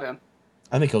he slot in?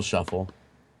 I think he'll shuffle.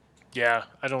 Yeah,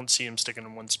 I don't see him sticking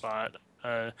in one spot,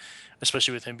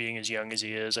 especially with him being as young as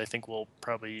he is. I think we'll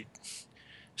probably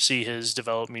see his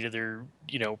development either,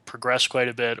 progress quite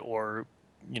a bit or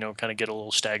kind of get a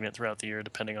little stagnant throughout the year,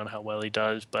 depending on how well he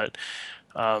does. But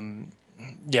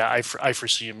yeah, I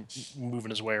foresee him moving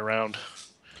his way around.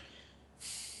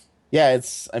 Yeah,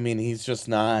 he's just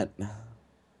not.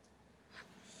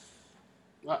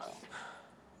 Uh-oh.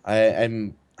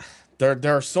 I'm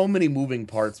there are so many moving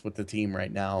parts with the team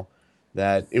right now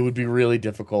that it would be really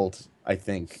difficult, I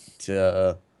think,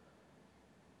 to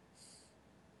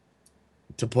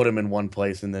put him in one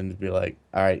place and then to be like,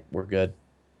 all right, we're good.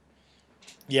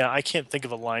 Yeah, I can't think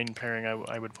of a line pairing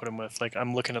I would put him with. Like,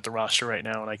 I'm looking at the roster right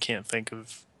now, and I can't think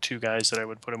of two guys that I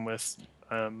would put him with.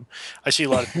 I see a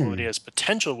lot of people that he has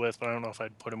potential with, but I don't know if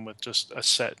I'd put him with just a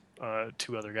set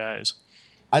two other guys.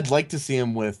 I'd like to see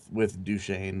him with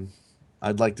Duchesne.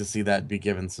 I'd like to see that be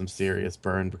given some serious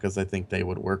burn because I think they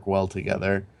would work well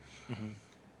together. Mm-hmm.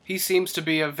 He seems to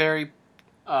be a very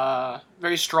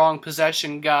strong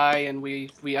possession guy, and we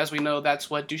as we know, that's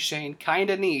what Duchesne kind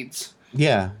of needs.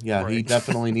 Yeah, Right. He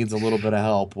definitely needs a little bit of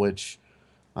help, which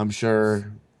I'm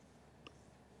sure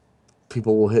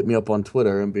people will hit me up on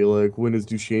Twitter and be like, when is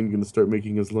Duchesne going to start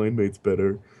making his line mates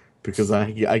better? Because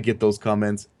I get those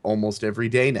comments almost every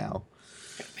day now.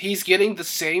 He's getting the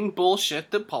same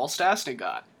bullshit that Paul Stastny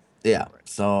got. Yeah,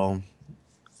 so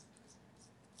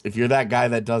if you're that guy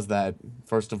that does that,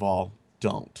 first of all,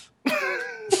 don't.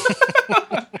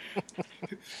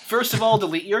 First of all,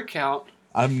 delete your account.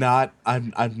 I'm not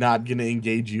gonna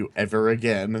engage you ever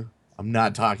again. I'm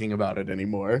not talking about it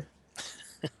anymore.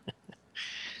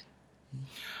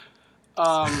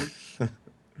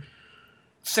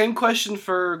 Same question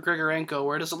for Grigorenko.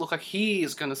 Where does it look like he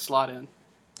is going to slot in?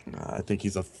 I think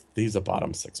he's a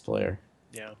bottom 6 player.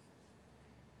 Yeah.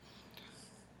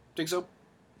 Think so?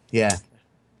 Yeah.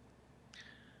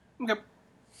 Okay.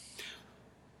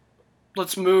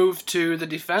 Let's move to the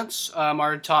defense.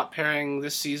 Our top pairing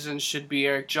this season should be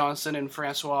Erik Johnson and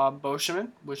Francois Beauchemin,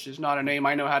 which is not a name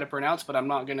I know how to pronounce, but I'm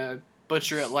not going to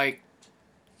butcher it like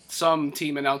some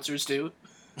team announcers do.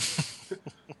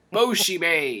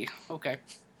 Beauchemin. Okay.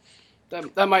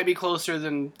 That might be closer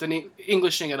than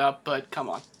Englishing it up, but come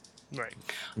on. Right.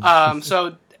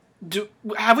 So,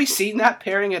 have we seen that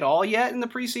pairing at all yet in the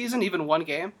preseason? Even one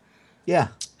game? Yeah.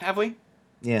 Have we?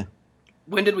 Yeah.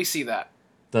 When did we see that?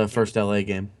 The first LA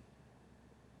game.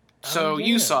 So yeah.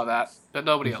 you saw that, but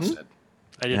nobody else did.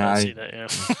 I did not see that, yeah.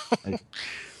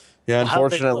 Yeah, How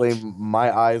big unfortunately, was-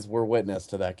 my eyes were witness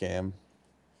to that game.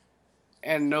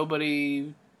 And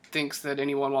nobody thinks that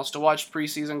anyone wants to watch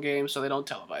preseason games, so they don't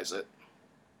televise it.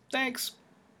 Thanks.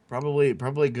 Probably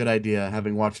a good idea.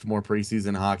 Having watched more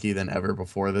preseason hockey than ever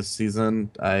before this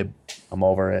season, I'm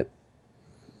over it.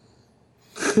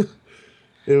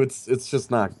 It's just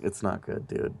not good,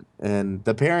 dude. And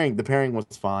the pairing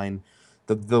was fine.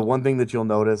 The one thing that you'll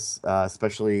notice,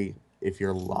 especially if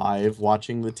you're live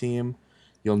watching the team,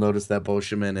 you'll notice that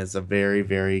Beauchemin is a very,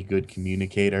 very good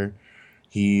communicator.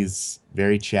 He's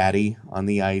very chatty on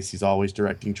the ice. He's always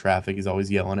directing traffic. He's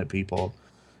always yelling at people.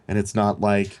 And it's not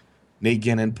like Nate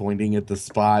Ginnon pointing at the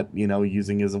spot,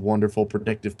 using his wonderful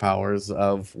predictive powers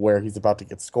of where he's about to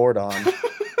get scored on.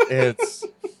 It's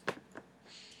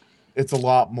a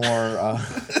lot more,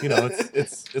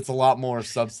 it's a lot more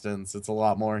substance. It's a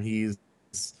lot more. He's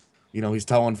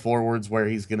telling forwards where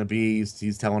he's going to be.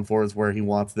 He's telling forwards where he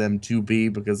wants them to be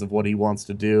because of what he wants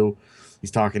to do.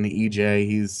 He's talking to EJ.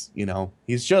 He's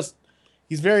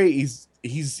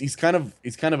kind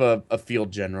of a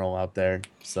field general out there.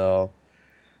 So,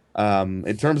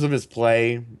 in terms of his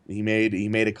play, he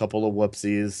made a couple of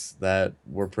whoopsies that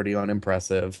were pretty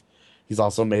unimpressive. He's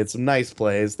also made some nice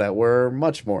plays that were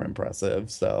much more impressive.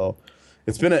 So,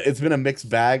 it's been a mixed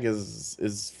bag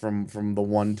is from the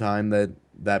one time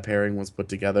that pairing was put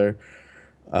together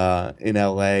in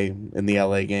the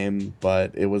LA game,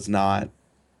 but it was not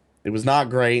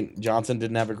great. Johnson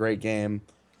didn't have a great game.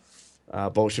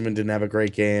 Beauchemin didn't have a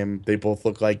great game. They both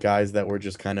look like guys that were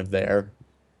just kind of there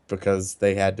because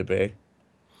they had to be.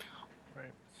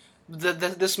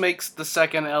 This makes the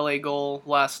second LA goal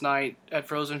last night at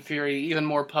Frozen Fury even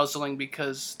more puzzling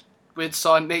because we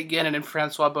saw Nate Ginnon and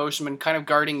Francois Beauchemin kind of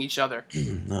guarding each other.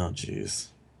 Oh, jeez.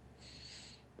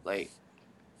 Like,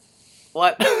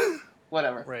 what?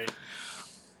 Whatever. Right.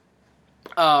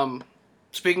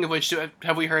 Speaking of which,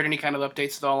 have we heard any kind of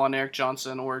updates at all on Erik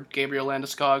Johnson or Gabriel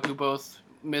Landeskog, who both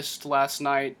missed last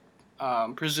night,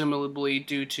 presumably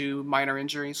due to minor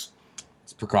injuries?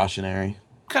 It's precautionary.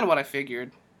 Kind of what I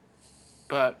figured.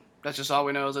 But that's just all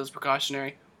we know is it's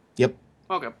precautionary. Yep.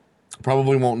 Okay.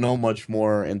 Probably won't know much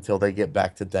more until they get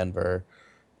back to Denver.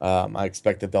 I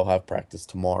expect that they'll have practice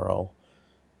tomorrow.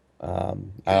 I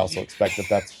also expect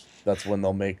that that's when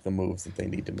they'll make the moves that they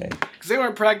need to make. Because they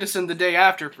weren't practicing the day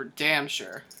after for damn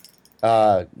sure.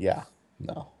 Yeah,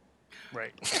 no.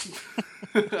 Right.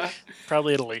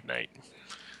 Probably at a late night.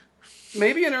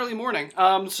 Maybe an early morning.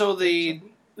 So the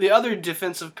other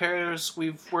defensive pairs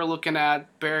we're looking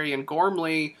at Barry and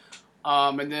Gormley,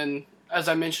 and then as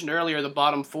I mentioned earlier, the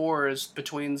bottom four is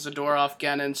between Zadorov,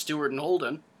 Gannon, Stewart, and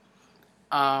Holden.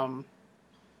 And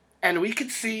we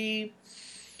could see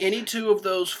any two of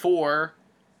those four,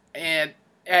 in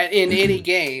any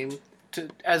game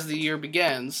as the year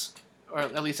begins, or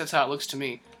at least that's how it looks to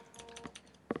me.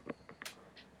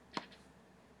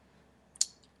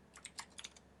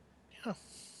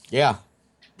 Yeah.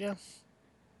 Yeah.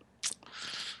 I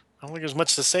don't think there's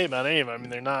much to say about any of them. I mean,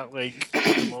 they're not like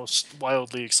the most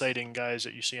wildly exciting guys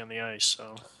that you see on the ice.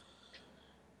 So.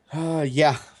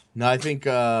 Yeah. No, I think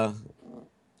the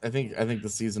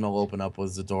season will open up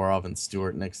with Zadorov and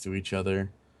Stewart next to each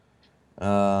other.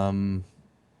 And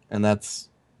I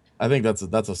think that's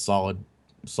a solid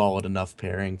enough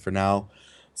pairing for now.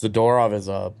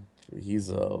 Zadorov he's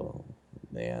a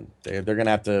man. They're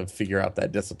gonna have to figure out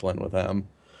that discipline with him,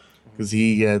 because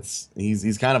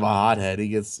he's kind of a hothead.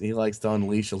 He likes to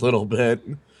unleash a little bit,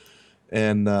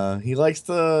 and he likes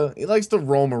to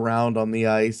roam around on the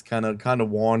ice, kind of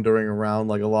wandering around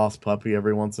like a lost puppy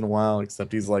every once in a while.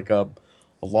 Except he's like a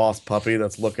lost puppy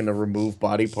that's looking to remove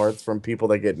body parts from people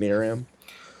that get near him.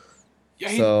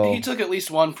 Yeah, he took at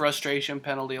least one frustration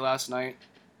penalty last night.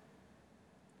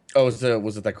 Oh, was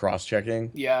it the cross checking?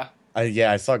 Yeah.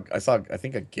 I saw I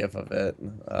think a gif of it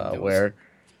where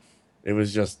he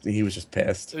was just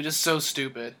pissed. It was just so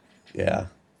stupid. Yeah.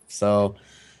 So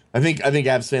I think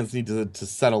Avs fans need to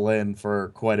settle in for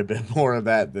quite a bit more of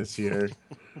that this year.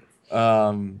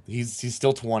 He's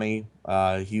still 20.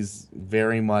 He's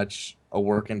very much a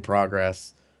work in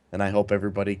progress, and I hope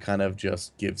everybody kind of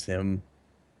just gives him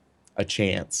a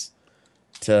chance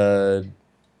to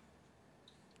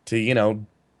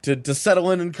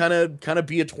settle in and kind of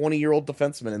be a 20-year-old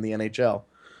defenseman in the NHL,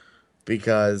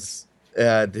 because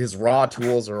his raw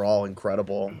tools are all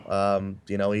incredible.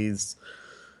 He's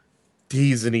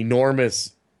an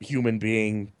enormous human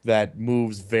being that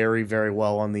moves very, very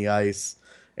well on the ice,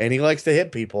 and he likes to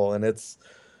hit people, and it's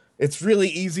really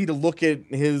easy to look at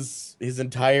his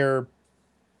entire,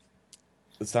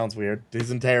 it sounds weird, his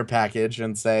entire package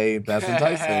and say that's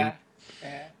enticing,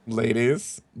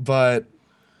 ladies, but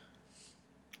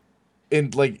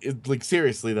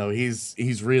seriously though,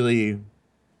 he's really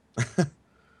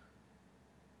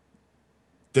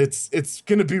it's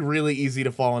gonna be really easy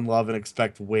to fall in love and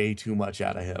expect way too much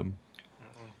out of him.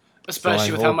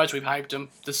 Especially with how much we've hyped him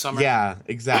this summer. Yeah,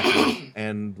 exactly.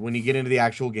 And when you get into the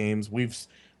actual games, we've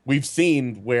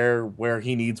seen where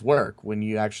he needs work when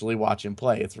you actually watch him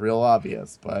play. It's real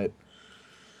obvious, but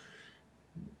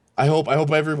I hope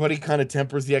everybody kind of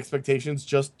tempers the expectations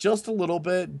just a little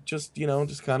bit. Just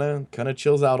kind of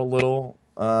chills out a little.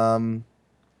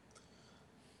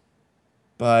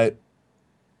 But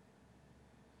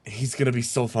he's gonna be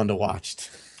so fun to watch.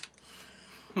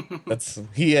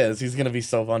 He's gonna be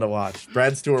so fun to watch.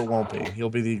 Brad Stewart won't be. He'll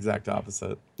be the exact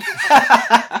opposite.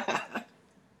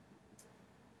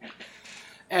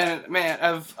 And man,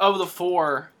 of the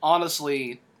four,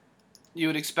 honestly, you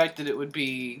would expect that it would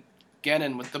be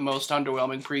Gannon with the most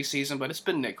underwhelming preseason, but it's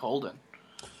been Nick Holden.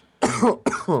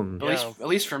 At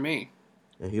least for me.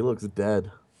 Yeah, he looks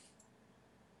dead.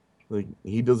 Like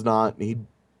he does not. He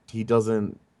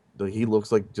doesn't. He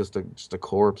looks like just a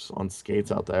corpse on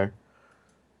skates out there.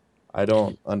 I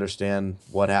don't understand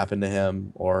what happened to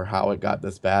him or how it got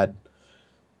this bad.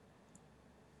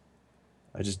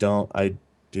 I just don't.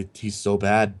 He's so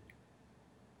bad.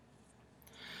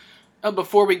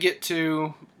 Before we get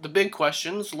to the big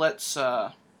questions, let's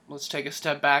take a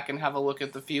step back and have a look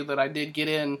at the few that I did get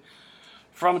in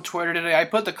from Twitter today. I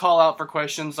put the call out for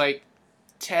questions like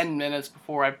 10 minutes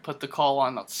before I put the call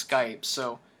on Skype,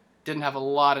 so didn't have a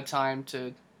lot of time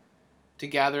to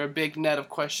gather a big net of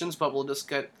questions, but we'll just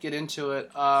get into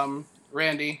it.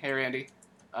 Randy, hey Randy,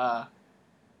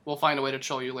 we'll find a way to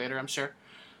troll you later, I'm sure.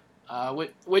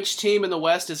 Which team in the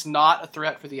West is not a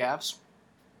threat for the Avs?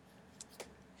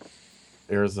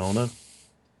 Arizona.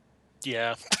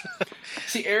 Yeah.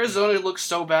 See, Arizona looks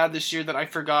so bad this year that I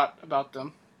forgot about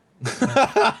them.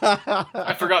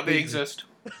 I forgot they exist.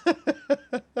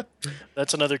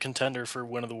 That's another contender for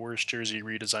one of the worst jersey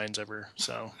redesigns ever.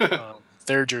 So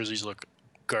their jerseys look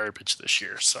garbage this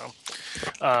year. So,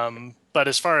 but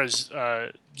as far as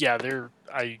I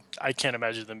can't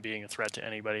imagine them being a threat to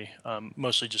anybody.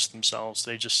 Mostly just themselves.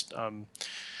 They just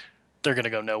they're gonna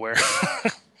go nowhere.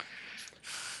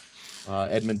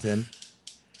 Edmonton.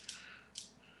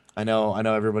 I know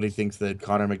everybody thinks that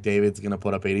Connor McDavid's going to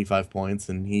put up 85 points,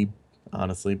 and he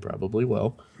honestly probably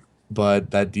will.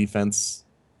 but that defense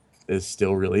is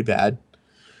still really bad.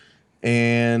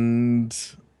 And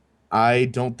I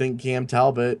don't think Cam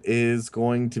Talbot is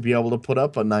going to be able to put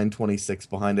up a 926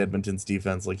 behind Edmonton's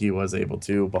defense like he was able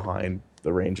to behind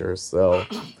the Rangers. So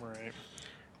Right.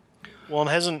 Well,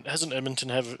 and hasn't Edmonton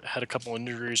had a couple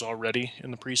injuries already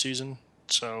in the preseason?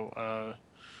 So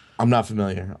I'm not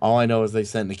familiar. All I know is they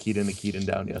sent Nikita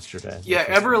down yesterday. Yeah,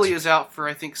 Eberle is out for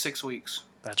I think 6 weeks.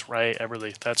 that's right,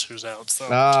 Eberle. That's who's out. So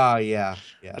Yeah.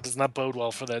 that does not bode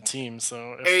well for that team.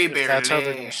 So Hey, if that's how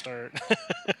they're Eberle. going to start,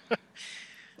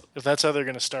 if that's how they're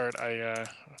going to start, I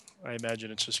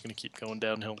imagine it's just going to keep going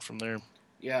downhill from there.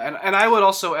 Yeah, and I would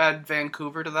also add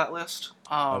Vancouver to that list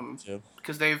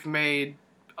because they've made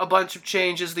a bunch of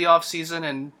changes the offseason,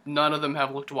 and none of them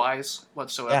have looked wise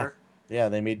whatsoever. Yeah,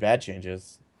 they made bad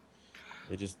changes.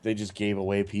 They just gave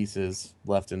away pieces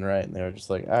left and right, and they were just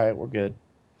like, all right, we're good.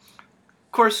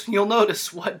 Of course, you'll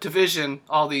notice what division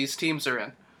all these teams are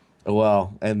in.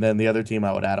 Well, and then the other team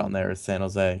I would add on there is San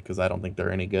Jose, because I don't think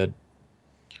they're any good.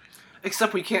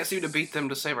 Except we can't seem to beat them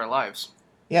to save our lives.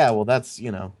 Yeah, well, that's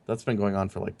been going on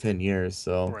for like 10 years,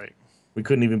 so Right. we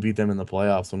couldn't even beat them in the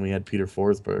playoffs when we had Peter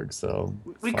Forsberg, so...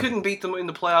 We couldn't beat them in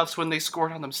the playoffs when they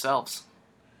scored on themselves.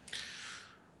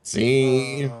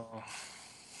 See?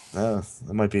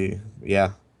 That might be...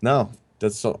 Yeah. No,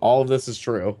 all of this is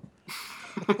true.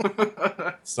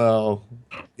 So,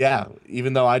 yeah,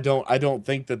 even though I don't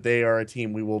think that they are a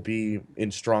team we will be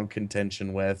in strong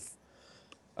contention with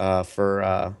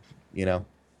for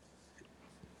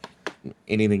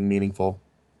anything meaningful.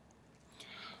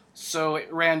 So,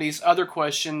 Randy's other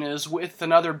question is, with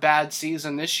another bad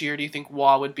season this year, do you think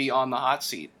Waugh would be on the hot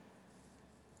seat?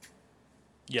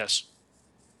 Yes.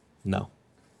 No.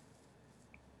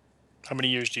 How many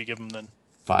years do you give him then?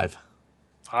 5.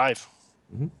 5.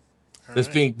 Mhm. All This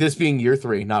right. being year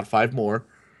 3, not 5 more.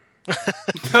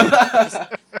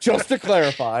 Just to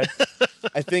clarify,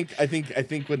 I think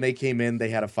when they came in, they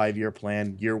had a 5-year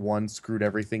plan. Year 1 screwed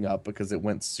everything up because it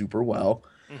went super well,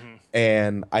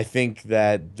 and I think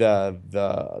that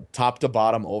the top to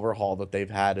bottom overhaul that they've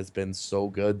had has been so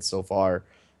good so far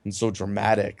and so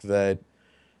dramatic that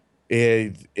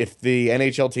if the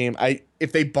NHL team,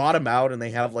 if they bottom out and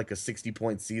they have like a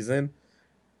 60-point season,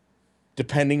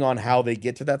 depending on how they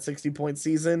get to that 60-point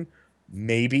season,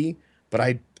 maybe, but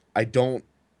I don't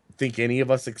think any of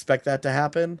us expect that to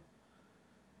happen.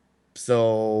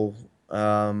 So,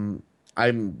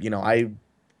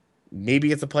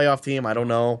 maybe it's a playoff team. I don't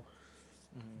know,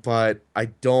 but I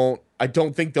don't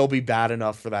think they'll be bad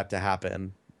enough for that to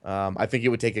happen. I think it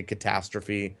would take a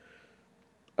catastrophe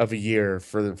of a year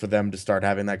for them to start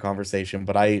having that conversation.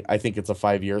 But I think it's a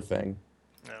 5-year thing.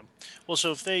 Yeah. Well,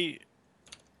 so if they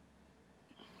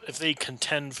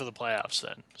contend for the playoffs,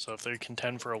 then if they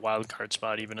contend for a wild card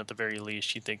spot, even at the very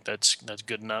least, you think that's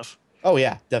good enough? Oh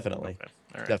yeah, definitely. Okay.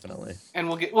 All right. Definitely. And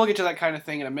we'll get to that kind of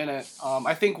thing in a minute.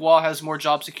 I think Waugh has more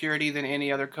job security than any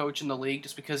other coach in the league,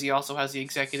 just because he also has the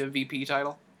executive VP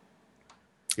title.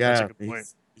 Yeah, That's a good point.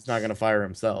 he's not gonna fire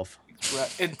himself.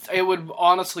 It would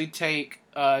honestly take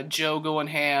Joe going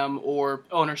ham or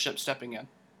ownership stepping in.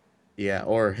 Yeah,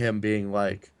 or him being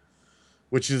like,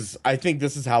 which is, I think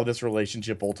this is how this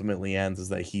relationship ultimately ends, is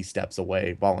that he steps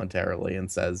away voluntarily and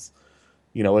says,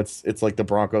 it's like the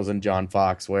Broncos and John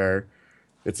Fox, where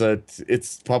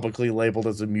it's publicly labeled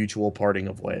as a mutual parting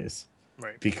of ways.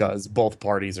 Right. Because both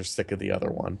parties are sick of the other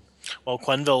one. Well,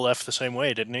 Quenneville left the same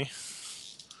way, didn't he?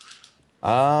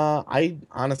 I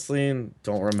honestly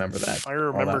don't remember that. If I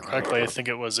remember correctly, I think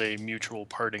it was a mutual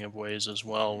parting of ways as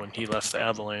well when he left the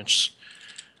Avalanche.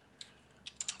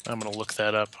 I'm going to look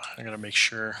that up. I'm going to make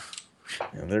sure.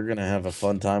 Yeah, they're going to have a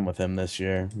fun time with him this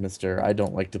year, Mr. I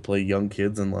don't like to play young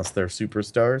kids unless they're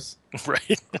superstars.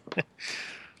 Right.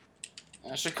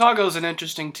 Chicago's an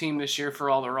interesting team this year for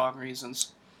all the wrong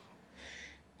reasons.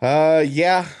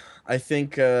 Yeah, I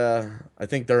think they're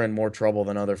in more trouble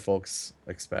than other folks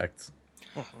expect.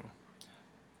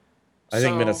 I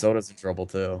think Minnesota's in trouble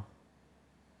too.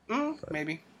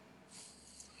 Maybe.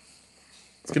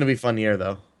 It's gonna be a fun year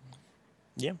though.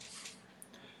 Yeah.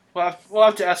 We'll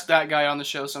have to ask that guy on the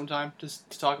show sometime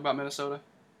to talk about Minnesota.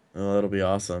 Oh, that'll be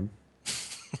awesome.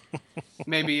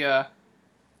 Maybe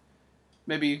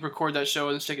record that show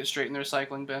and stick it straight in the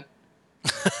recycling bin.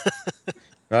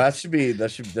 No, that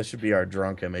should be our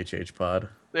drunk MHH pod.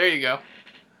 There you go.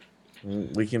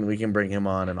 We can bring him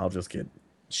on and I'll just get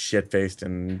shit faced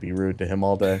and be rude to him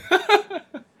all day.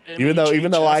 even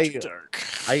though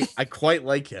I quite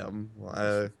like him.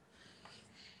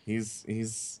 He's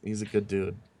a good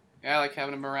dude. Yeah, I like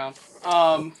having him around.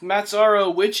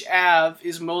 Mazzaro, which Av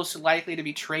is most likely to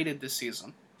be traded this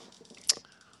season?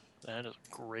 That is a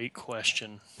great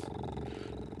question.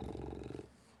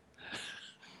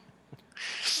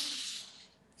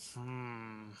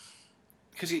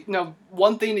 Because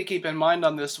one thing to keep in mind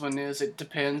on this one is it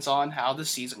depends on how the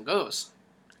season goes.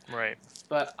 Right.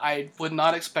 But I would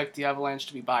not expect the Avalanche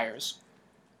to be buyers.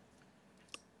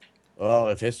 Well,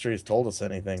 if history's told us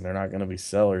anything, they're not going to be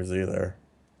sellers either.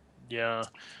 Yeah.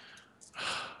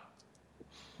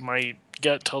 My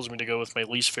gut tells me to go with my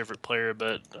least favorite player,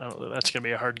 but that's going to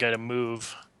be a hard guy to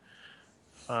move.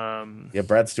 Yeah,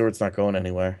 Brad Stewart's not going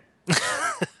anywhere.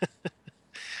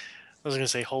 I was going to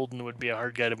say Holden would be a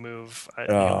hard guy to move.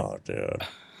 Dude.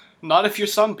 Not if you're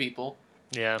some people.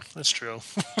 Yeah, that's true.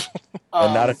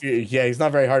 And not if you... Yeah, he's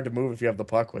not very hard to move if you have the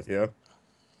puck with you.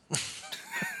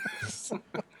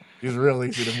 He's real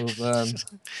easy to move then.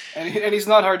 And he's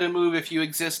not hard to move if you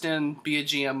exist in be a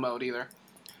GM mode either.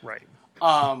 Right.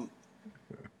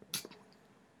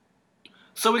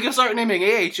 So we can start naming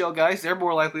AHL guys. They're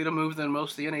more likely to move than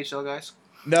most of the NHL guys.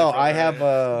 No, I have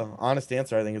a honest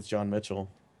answer. I think it's John Mitchell.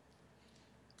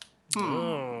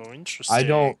 Oh, interesting.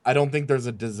 I don't think there's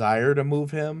a desire to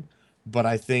move him, but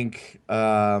I think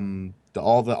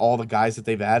all the guys that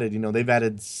they've added, they've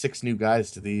added 6 new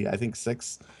guys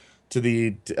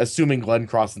assuming Glenn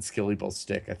Cross and Skilly both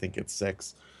stick, I think it's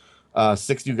 6.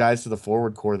 6 new guys to the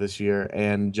forward core this year,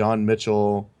 and John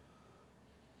Mitchell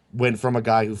went from a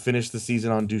guy who finished the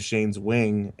season on Duchesne's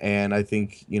wing, and I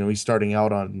think he's starting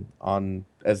out on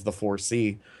as the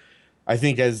 4C. I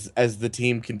think as the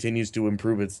team continues to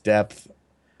improve its depth,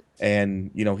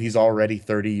 and he's already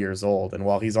 30 years old, and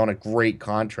while he's on a great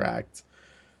contract,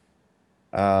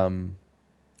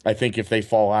 I think if they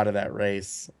fall out of that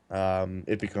race,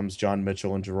 it becomes John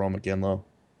Mitchell and Jerome McGinley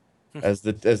as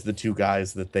the 2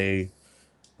 guys that they,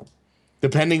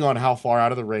 depending on how far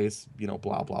out of the race,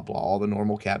 blah blah blah, all the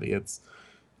normal caveats.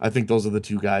 I think those are the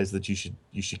 2 guys that you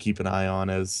should keep an eye on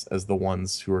as the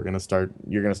ones who are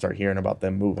you're gonna start hearing about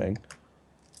them moving.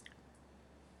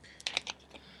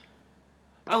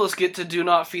 Now let's get to Do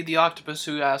Not Feed the Octopus,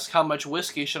 who asks, how much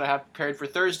whiskey should I have prepared for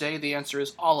Thursday? The answer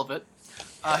is all of it.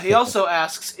 He also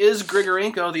asks, is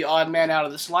Grigorenko the odd man out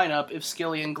of this lineup if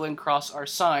Skilly and Glenn Cross are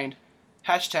signed?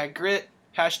 #grit,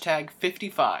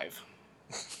 #55.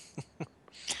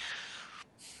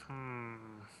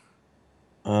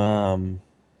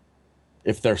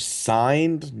 If they're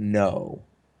signed, no.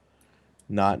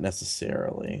 Not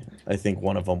necessarily. I think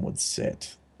one of them would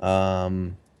sit.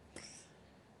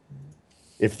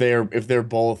 If they're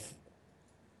both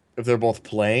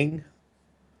playing,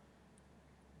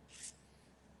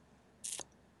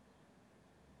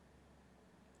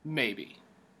 Maybe.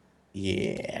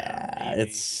 yeah,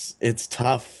 it's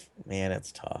tough, man.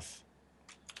 It's tough.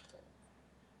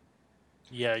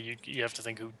 Yeah, you have to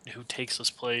think who takes this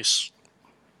place.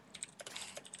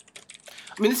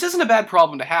 I mean, this isn't a bad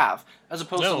problem to have, as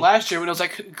opposed to No. last year when it was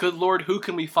like, good lord, who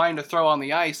can we find to throw on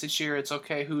the ice? This year it's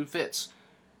okay, who fits.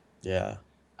 Yeah.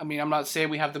 I mean, I'm not saying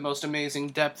we have the most amazing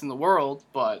depth in the world,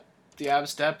 but the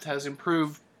Avs depth has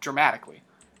improved dramatically.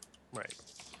 Right.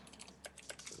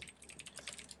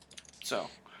 So,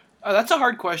 that's a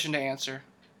hard question to answer.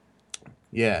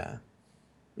 Yeah.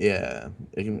 I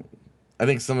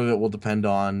think some of it will depend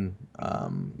on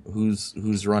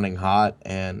who's running hot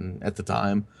and at the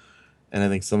time, and I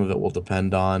think some of it will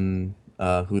depend on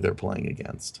who they're playing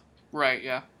against. Right,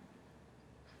 yeah.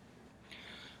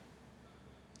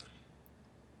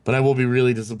 But I will be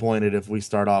really disappointed if we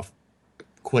start off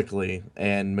quickly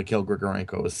and Mikhail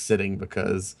Grigorenko is sitting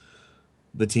because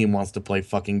the team wants to play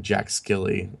fucking Jack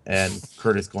Skilly and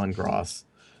Curtis Glengross.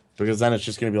 Because then it's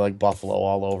just going to be like Buffalo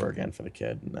all over again for the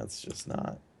kid, and that's just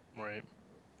not. Right.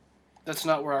 That's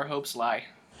not where our hopes lie.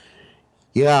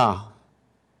 Yeah.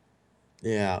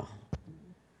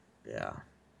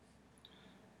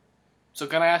 So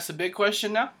can I ask the big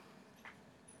question now?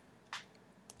 Go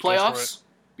for Playoffs?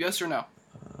 Yes or no?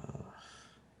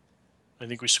 I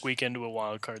think we squeak into a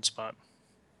wild card spot.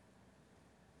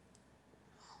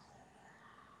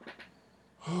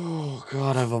 Oh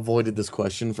God, I've avoided this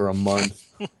question for a month.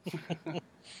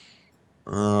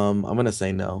 I'm gonna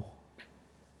say no.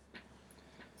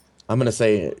 I'm gonna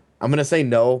say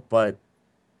no, but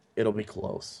it'll be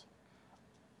close.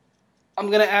 I'm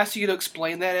going to ask you to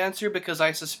explain that answer because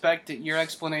I suspect that your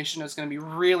explanation is going to be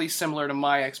really similar to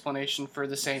my explanation for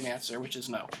the same answer, which is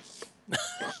no.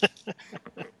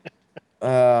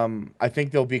 I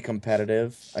think they'll be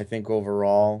competitive. I think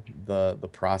overall the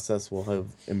process will have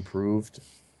improved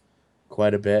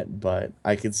quite a bit, but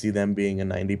I could see them being a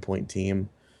 90-point team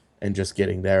and just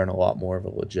getting there in a lot more of a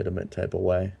legitimate type of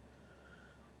way.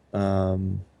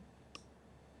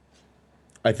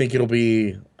 I think it'll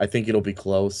be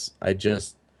close.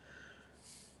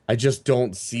 I just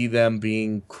don't see them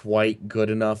being quite good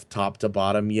enough top to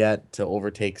bottom yet to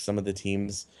overtake some of the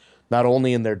teams, not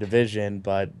only in their division,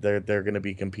 but they're going to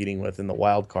be competing with in the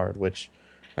wild card, which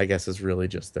I guess is really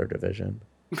just their division.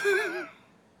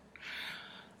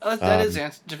 That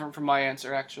is different from my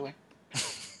answer, actually.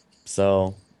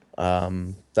 So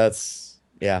that's,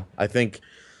 yeah, I think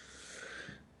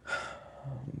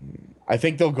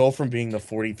they'll go from being the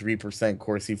 43%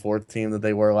 Corsi fourth team that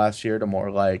they were last year to more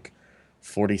like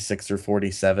 46 or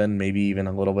 47, maybe even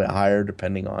a little bit higher,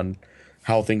 depending on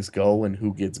how things go and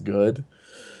who gets good.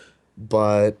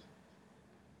 But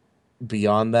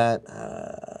beyond that,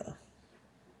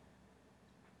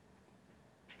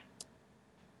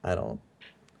 I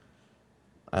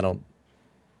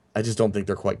just don't think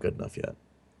they're quite good enough yet.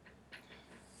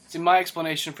 See, my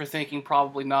explanation for thinking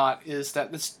probably not is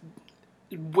that this,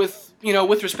 with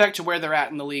respect to where they're at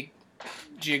in the league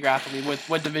geographically, with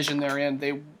what division they're in,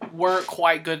 they weren't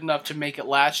quite good enough to make it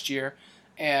last year.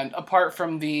 And apart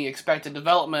from the expected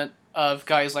development of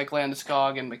guys like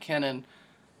Landeskog and McKinnon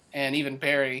and even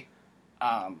Barry,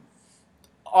 on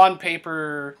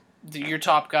paper, your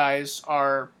top guys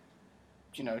are,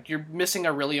 you're missing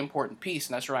a really important piece,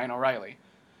 and that's Ryan O'Reilly.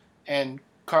 And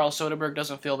Carl Soderberg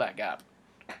doesn't fill that gap.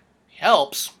 He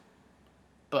helps,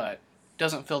 but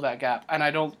doesn't fill that gap. And I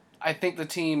think the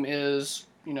team is,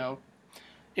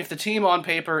 if the team on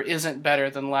paper isn't better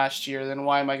than last year, then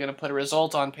why am I going to put a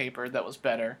result on paper that was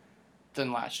better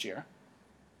than last year?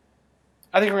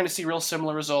 I think we're going to see real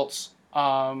similar results.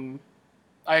 I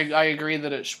agree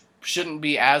that it shouldn't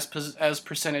be as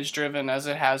percentage driven as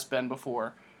it has been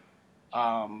before.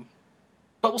 But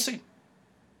we'll see.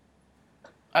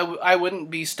 I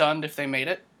wouldn't be stunned if they made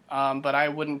it, but I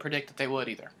wouldn't predict that they would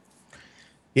either.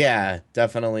 Yeah,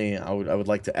 definitely. I would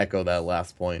like to echo that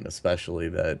last point, especially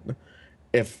that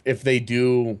if they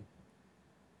do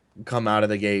come out of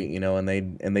the gate,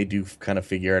 and they do kind of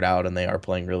figure it out and they are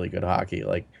playing really good hockey,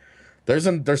 like there's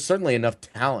certainly enough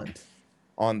talent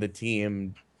on the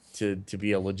team to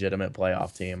be a legitimate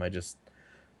playoff team. I just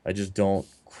don't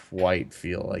quite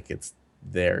feel like it's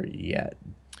there yet.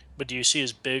 But do you see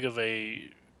as big of a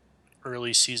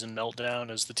early season meltdown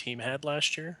as the team had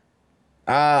last year?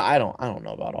 I don't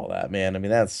know about all that, man. I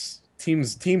mean, that's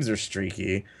teams are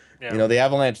streaky. Yeah. The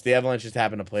Avalanche just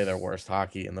happened to play their worst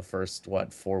hockey in the first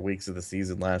 4 weeks of the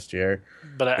season last year.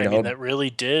 But I mean, that really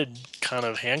did kind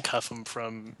of handcuff them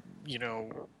from,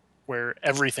 where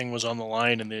everything was on the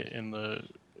line in the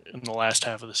last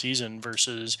half of the season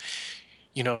versus,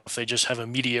 if they just have a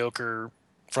mediocre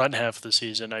front half of the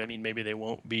season, I mean, maybe they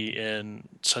won't be in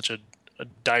such a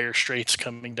dire straits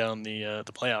coming down the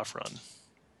playoff run.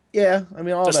 Yeah, I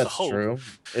mean, that's true.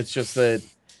 It's just that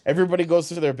everybody goes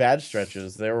through their bad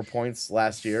stretches. There were points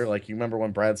last year, like you remember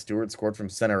when Brad Stewart scored from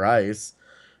center ice,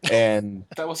 and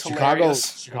that was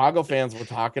hilarious. Chicago fans were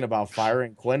talking about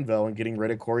firing Quenneville and getting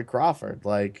rid of Corey Crawford.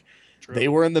 Like, True. They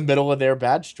were in the middle of their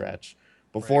bad stretch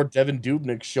before Right. Devin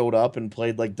Dubnyk showed up and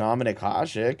played like Dominik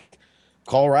Hasek.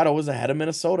 Colorado was ahead of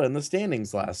Minnesota in the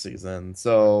standings last season,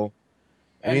 so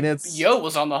I mean, it's Yo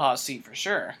was on the hot seat for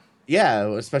sure. Yeah,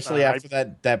 especially after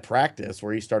that practice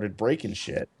where he started breaking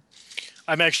shit.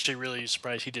 I'm actually really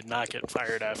surprised he did not get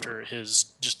fired after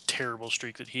his just terrible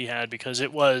streak that he had, because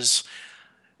it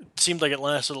seemed like it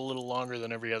lasted a little longer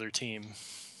than every other team.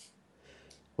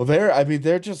 Well,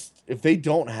 they're just, if they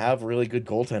don't have really good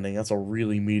goaltending, that's a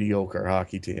really mediocre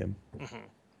hockey team. Mm-hmm.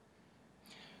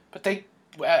 But they,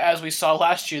 as we saw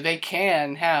last year, they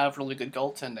can have really good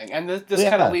goaltending. And this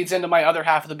kind of leads into my other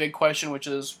half of the big question, which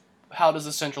is, how does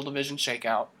the Central Division shake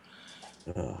out?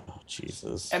 Oh,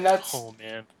 Jesus. And that's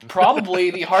man.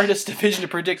 probably the hardest division to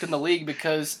predict in the league,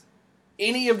 because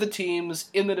any of the teams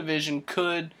in the division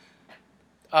could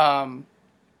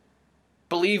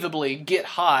believably get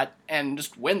hot and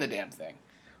just win the damn thing.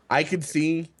 I could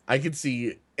see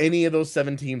any of those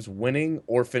 7 teams winning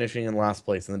or finishing in last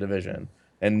place in the division,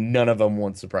 and none of them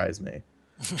would surprise me.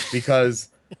 Because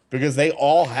they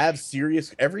all have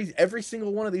serious, every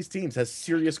single one of these teams has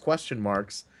serious question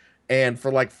marks, and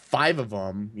for like 5 of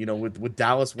them, with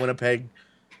Dallas, Winnipeg,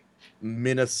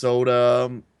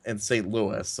 Minnesota, and St.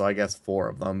 Louis, so I guess 4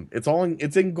 of them,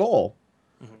 it's in goal.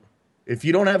 Mm-hmm. If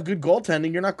you don't have good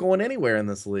goaltending, you're not going anywhere in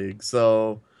this league.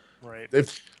 So right.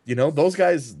 If those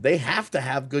guys, they have to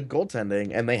have good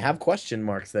goaltending, and they have question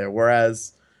marks there,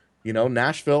 whereas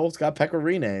Nashville's got Pekka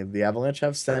Rinne, the Avalanche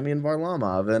have Semyon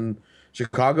Varlamov, and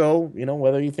Chicago,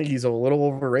 whether you think he's a little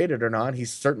overrated or not,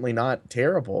 he's certainly not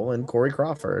terrible, and Corey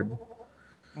Crawford.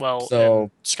 Well,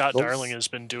 so Scott Darling has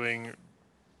been doing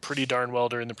pretty darn well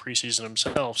during the preseason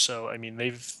himself, so I mean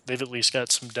they've at least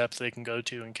got some depth they can go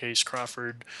to in case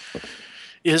Crawford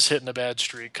is hitting a bad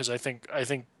streak, because I think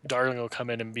Darling will come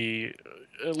in and be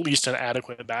at least an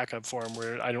adequate backup for him.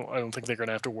 Where I don't think they're going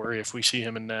to have to worry if we see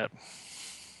him in net.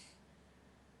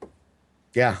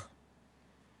 Yeah,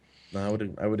 no,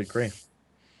 I would agree.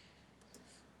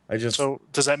 So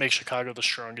does that make Chicago the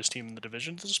strongest team in the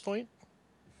division at this point?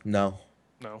 No.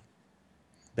 No.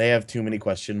 They have too many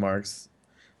question marks.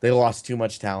 They lost too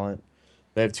much talent.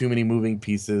 They have too many moving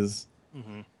pieces.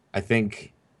 Mm-hmm. I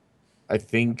think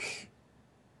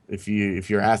if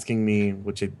you're asking me,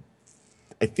 which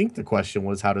I think the question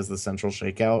was, how does the Central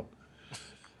shake out?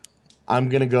 I'm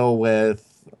gonna go with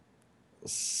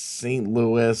St.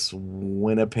 Louis,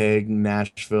 Winnipeg,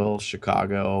 Nashville,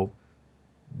 Chicago,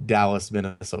 Dallas,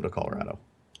 Minnesota, Colorado.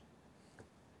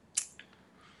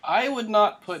 I would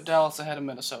not put Dallas ahead of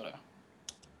Minnesota.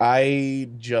 I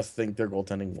just think their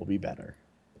goaltending will be better.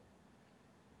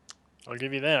 I'll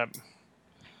give you that.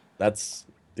 That's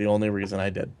the only reason I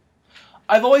did.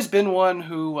 I've always been one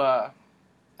who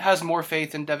has more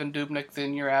faith in Devin Dubnyk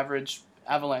than your average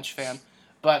Avalanche fan,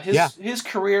 but his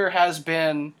career has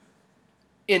been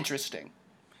interesting.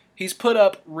 He's put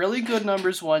up really good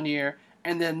numbers one year,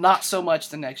 and then not so much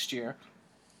the next year,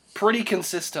 pretty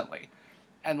consistently.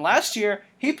 And last year,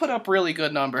 he put up really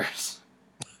good numbers.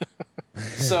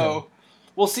 So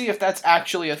we'll see if that's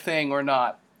actually a thing or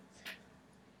not.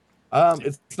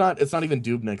 It's not even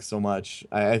Dubnyk so much.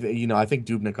 I think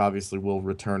Dubnyk obviously will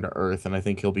return to earth, and I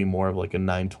think he'll be more of like a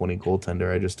 920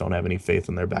 goaltender. I just don't have any faith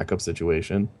in their backup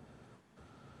situation.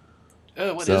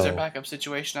 What is their backup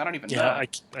situation? I don't even know. I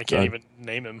can't even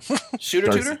name him.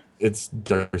 Tutor? It's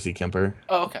Darcy Kemper.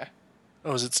 Oh, okay.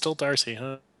 Oh, is it still Darcy,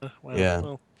 huh? Well, Yeah.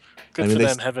 Well, good for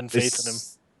them having faith in him.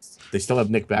 They still have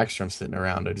Nick Backstrom sitting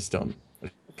around. I just don't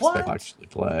expect him to actually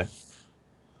play.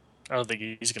 I don't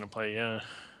think he's going to play, yeah.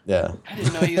 Yeah. I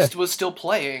didn't know he was still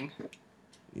playing.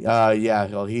 Yeah,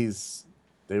 well,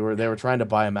 they were trying to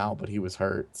buy him out, but he was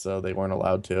hurt, so they weren't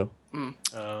allowed to.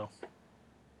 Oh.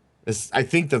 I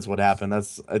think that's what happened.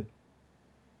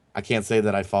 I can't say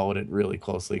that I followed it really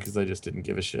closely because I just didn't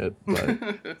give a shit.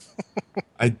 But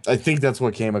I think that's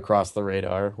what came across the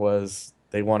radar was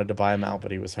they wanted to buy him out,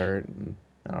 but he was hurt. And,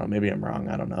 I don't know. Maybe I'm wrong.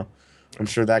 I don't know. I'm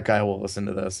sure that guy will listen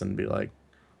to this and be like,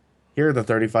 "Here are the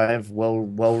 35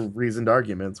 well-reasoned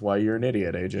arguments why you're an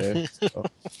idiot, AJ." So.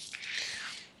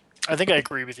 I think I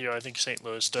agree with you. I think St.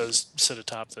 Louis does sit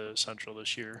atop the Central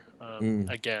this year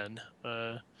again.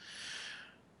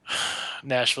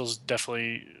 Nashville's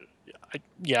definitely,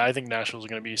 I think Nashville's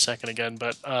going to be second again.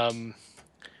 But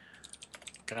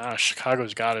gosh,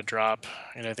 Chicago's got to drop,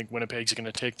 and I think Winnipeg's going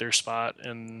to take their spot.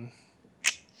 And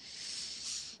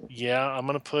yeah, I'm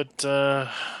going to put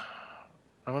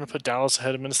Dallas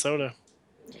ahead of Minnesota.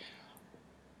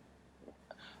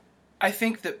 I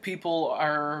think that people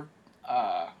are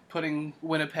putting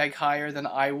Winnipeg higher than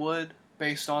I would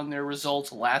based on their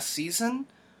results last season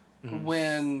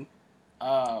when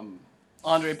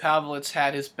Andre Pavlovich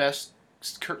had his best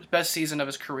season of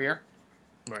his career.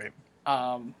 Right.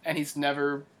 And he's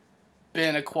never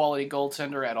been a quality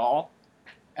goaltender at all.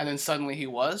 And then suddenly he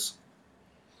was.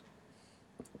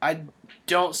 I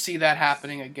don't see that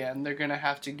happening again. They're going to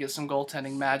have to get some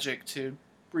goaltending magic to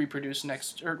reproduce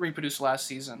last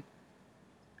season,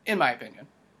 in my opinion.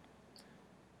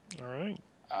 All right.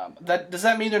 Does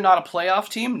that mean they're not a playoff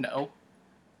team? No.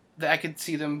 I could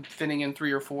see them finishing in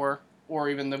 3 or 4, or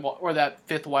even that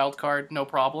 5th wild card, no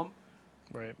problem.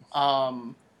 Right.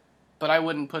 But I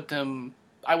wouldn't put them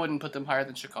higher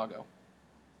than Chicago.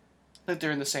 I think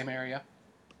they're in the same area.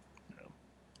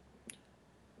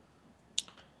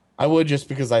 I would, just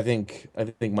because I think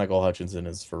Michael Hutchinson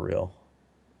is for real.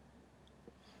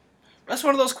 That's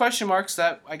one of those question marks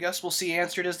that I guess we'll see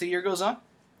answered as the year goes on.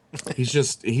 He's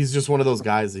just one of those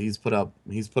guys that he's put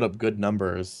up good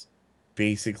numbers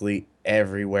basically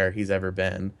everywhere he's ever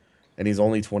been, and he's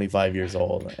only 25 years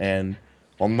old. And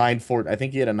I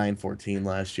think he had a 914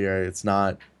 last year. It's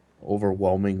not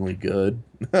overwhelmingly good.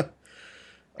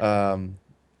 I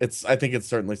think it's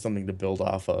certainly something to build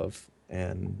off of,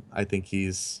 and I think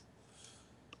he's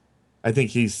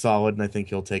solid, and I think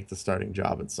he'll take the starting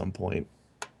job at some point.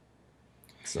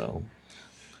 So,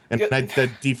 and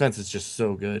that defense is just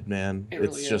so good, man.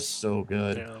 It's just so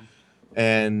good. Yeah.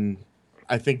 And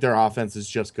I think their offense is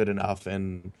just good enough.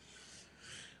 And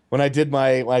when I did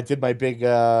my big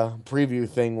preview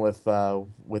thing with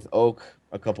Oak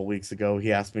a couple weeks ago,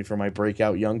 he asked me for my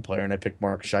breakout young player, and I picked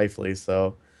Mark Scheifele.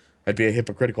 So I'd be a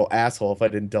hypocritical asshole if I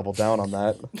didn't double down on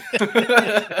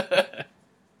that.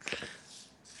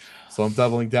 So I'm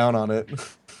doubling down on it.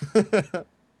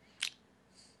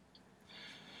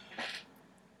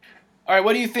 All right,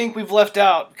 what do you think we've left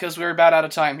out? Because we're about out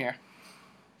of time here.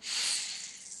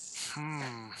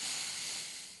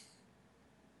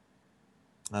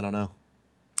 I don't know.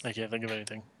 I can't think of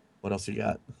anything. What else you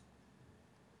got?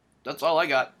 That's all I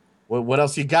got. What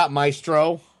else you got,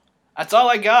 Maestro? That's all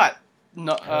I got.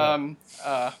 No,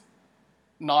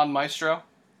 non-maestro.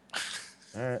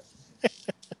 All right.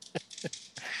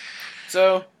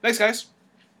 So, thanks, guys.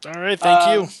 All right, thank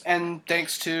you. And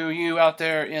thanks to you out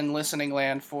there in listening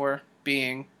land for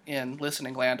being in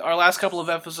listening land. Our last couple of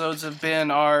episodes have been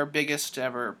our biggest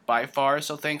ever by far,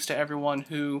 so thanks to everyone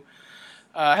who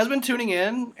has been tuning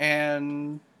in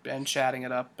and chatting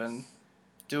it up and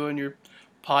doing your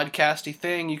podcasty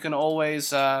thing. You can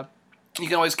always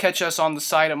catch us on the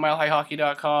site at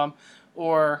milehighhockey.com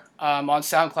or on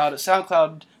SoundCloud at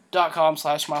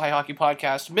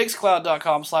soundcloud.com/milehighhockeypodcast,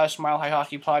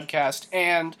 mixcloud.com/milehighhockeypodcast,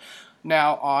 and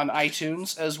now on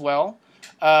iTunes as well.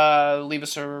 Leave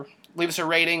us a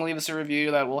rating, leave us a review.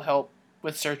 That will help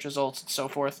with search results and so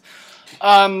forth.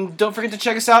 Don't forget to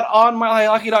check us out on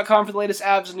milehighhockey.com for the latest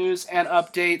Avs news and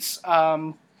updates.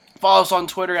 Follow us on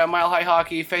Twitter at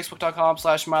milehighhockey,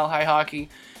 facebook.com/milehighhockey.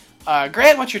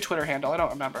 Grant, what's your Twitter handle? I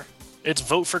don't remember. It's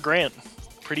Vote for Grant.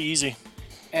 Pretty easy.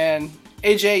 And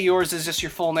AJ, yours is just your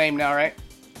full name now, right?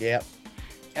 Yep.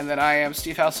 And then I am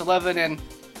Steve House 11, and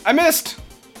I missed.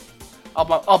 I'll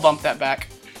bump that back.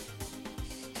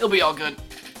 It'll be all good.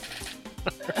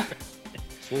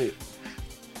 Sweet.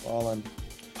 Well then.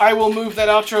 I will move that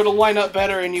outro to line up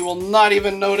better, and you will not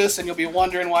even notice, and you'll be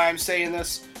wondering why I'm saying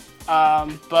this.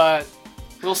 But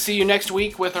we'll see you next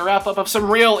week with a wrap-up of some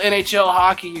real NHL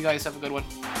hockey. You guys have a good one. It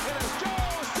is Joe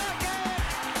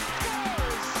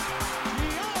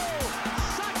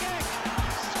Sakic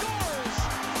scores.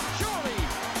 Surely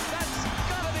that's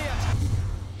gotta be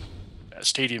it.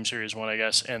 Stadium Series one, I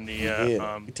guess, and the Yeah. You're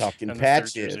talking and the third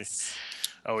jersey. patches.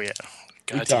 Oh yeah,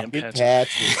 You're goddamn talking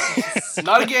patches. patches.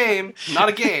 Not a game. Not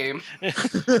a game.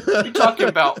 We're talking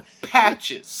about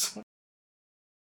patches.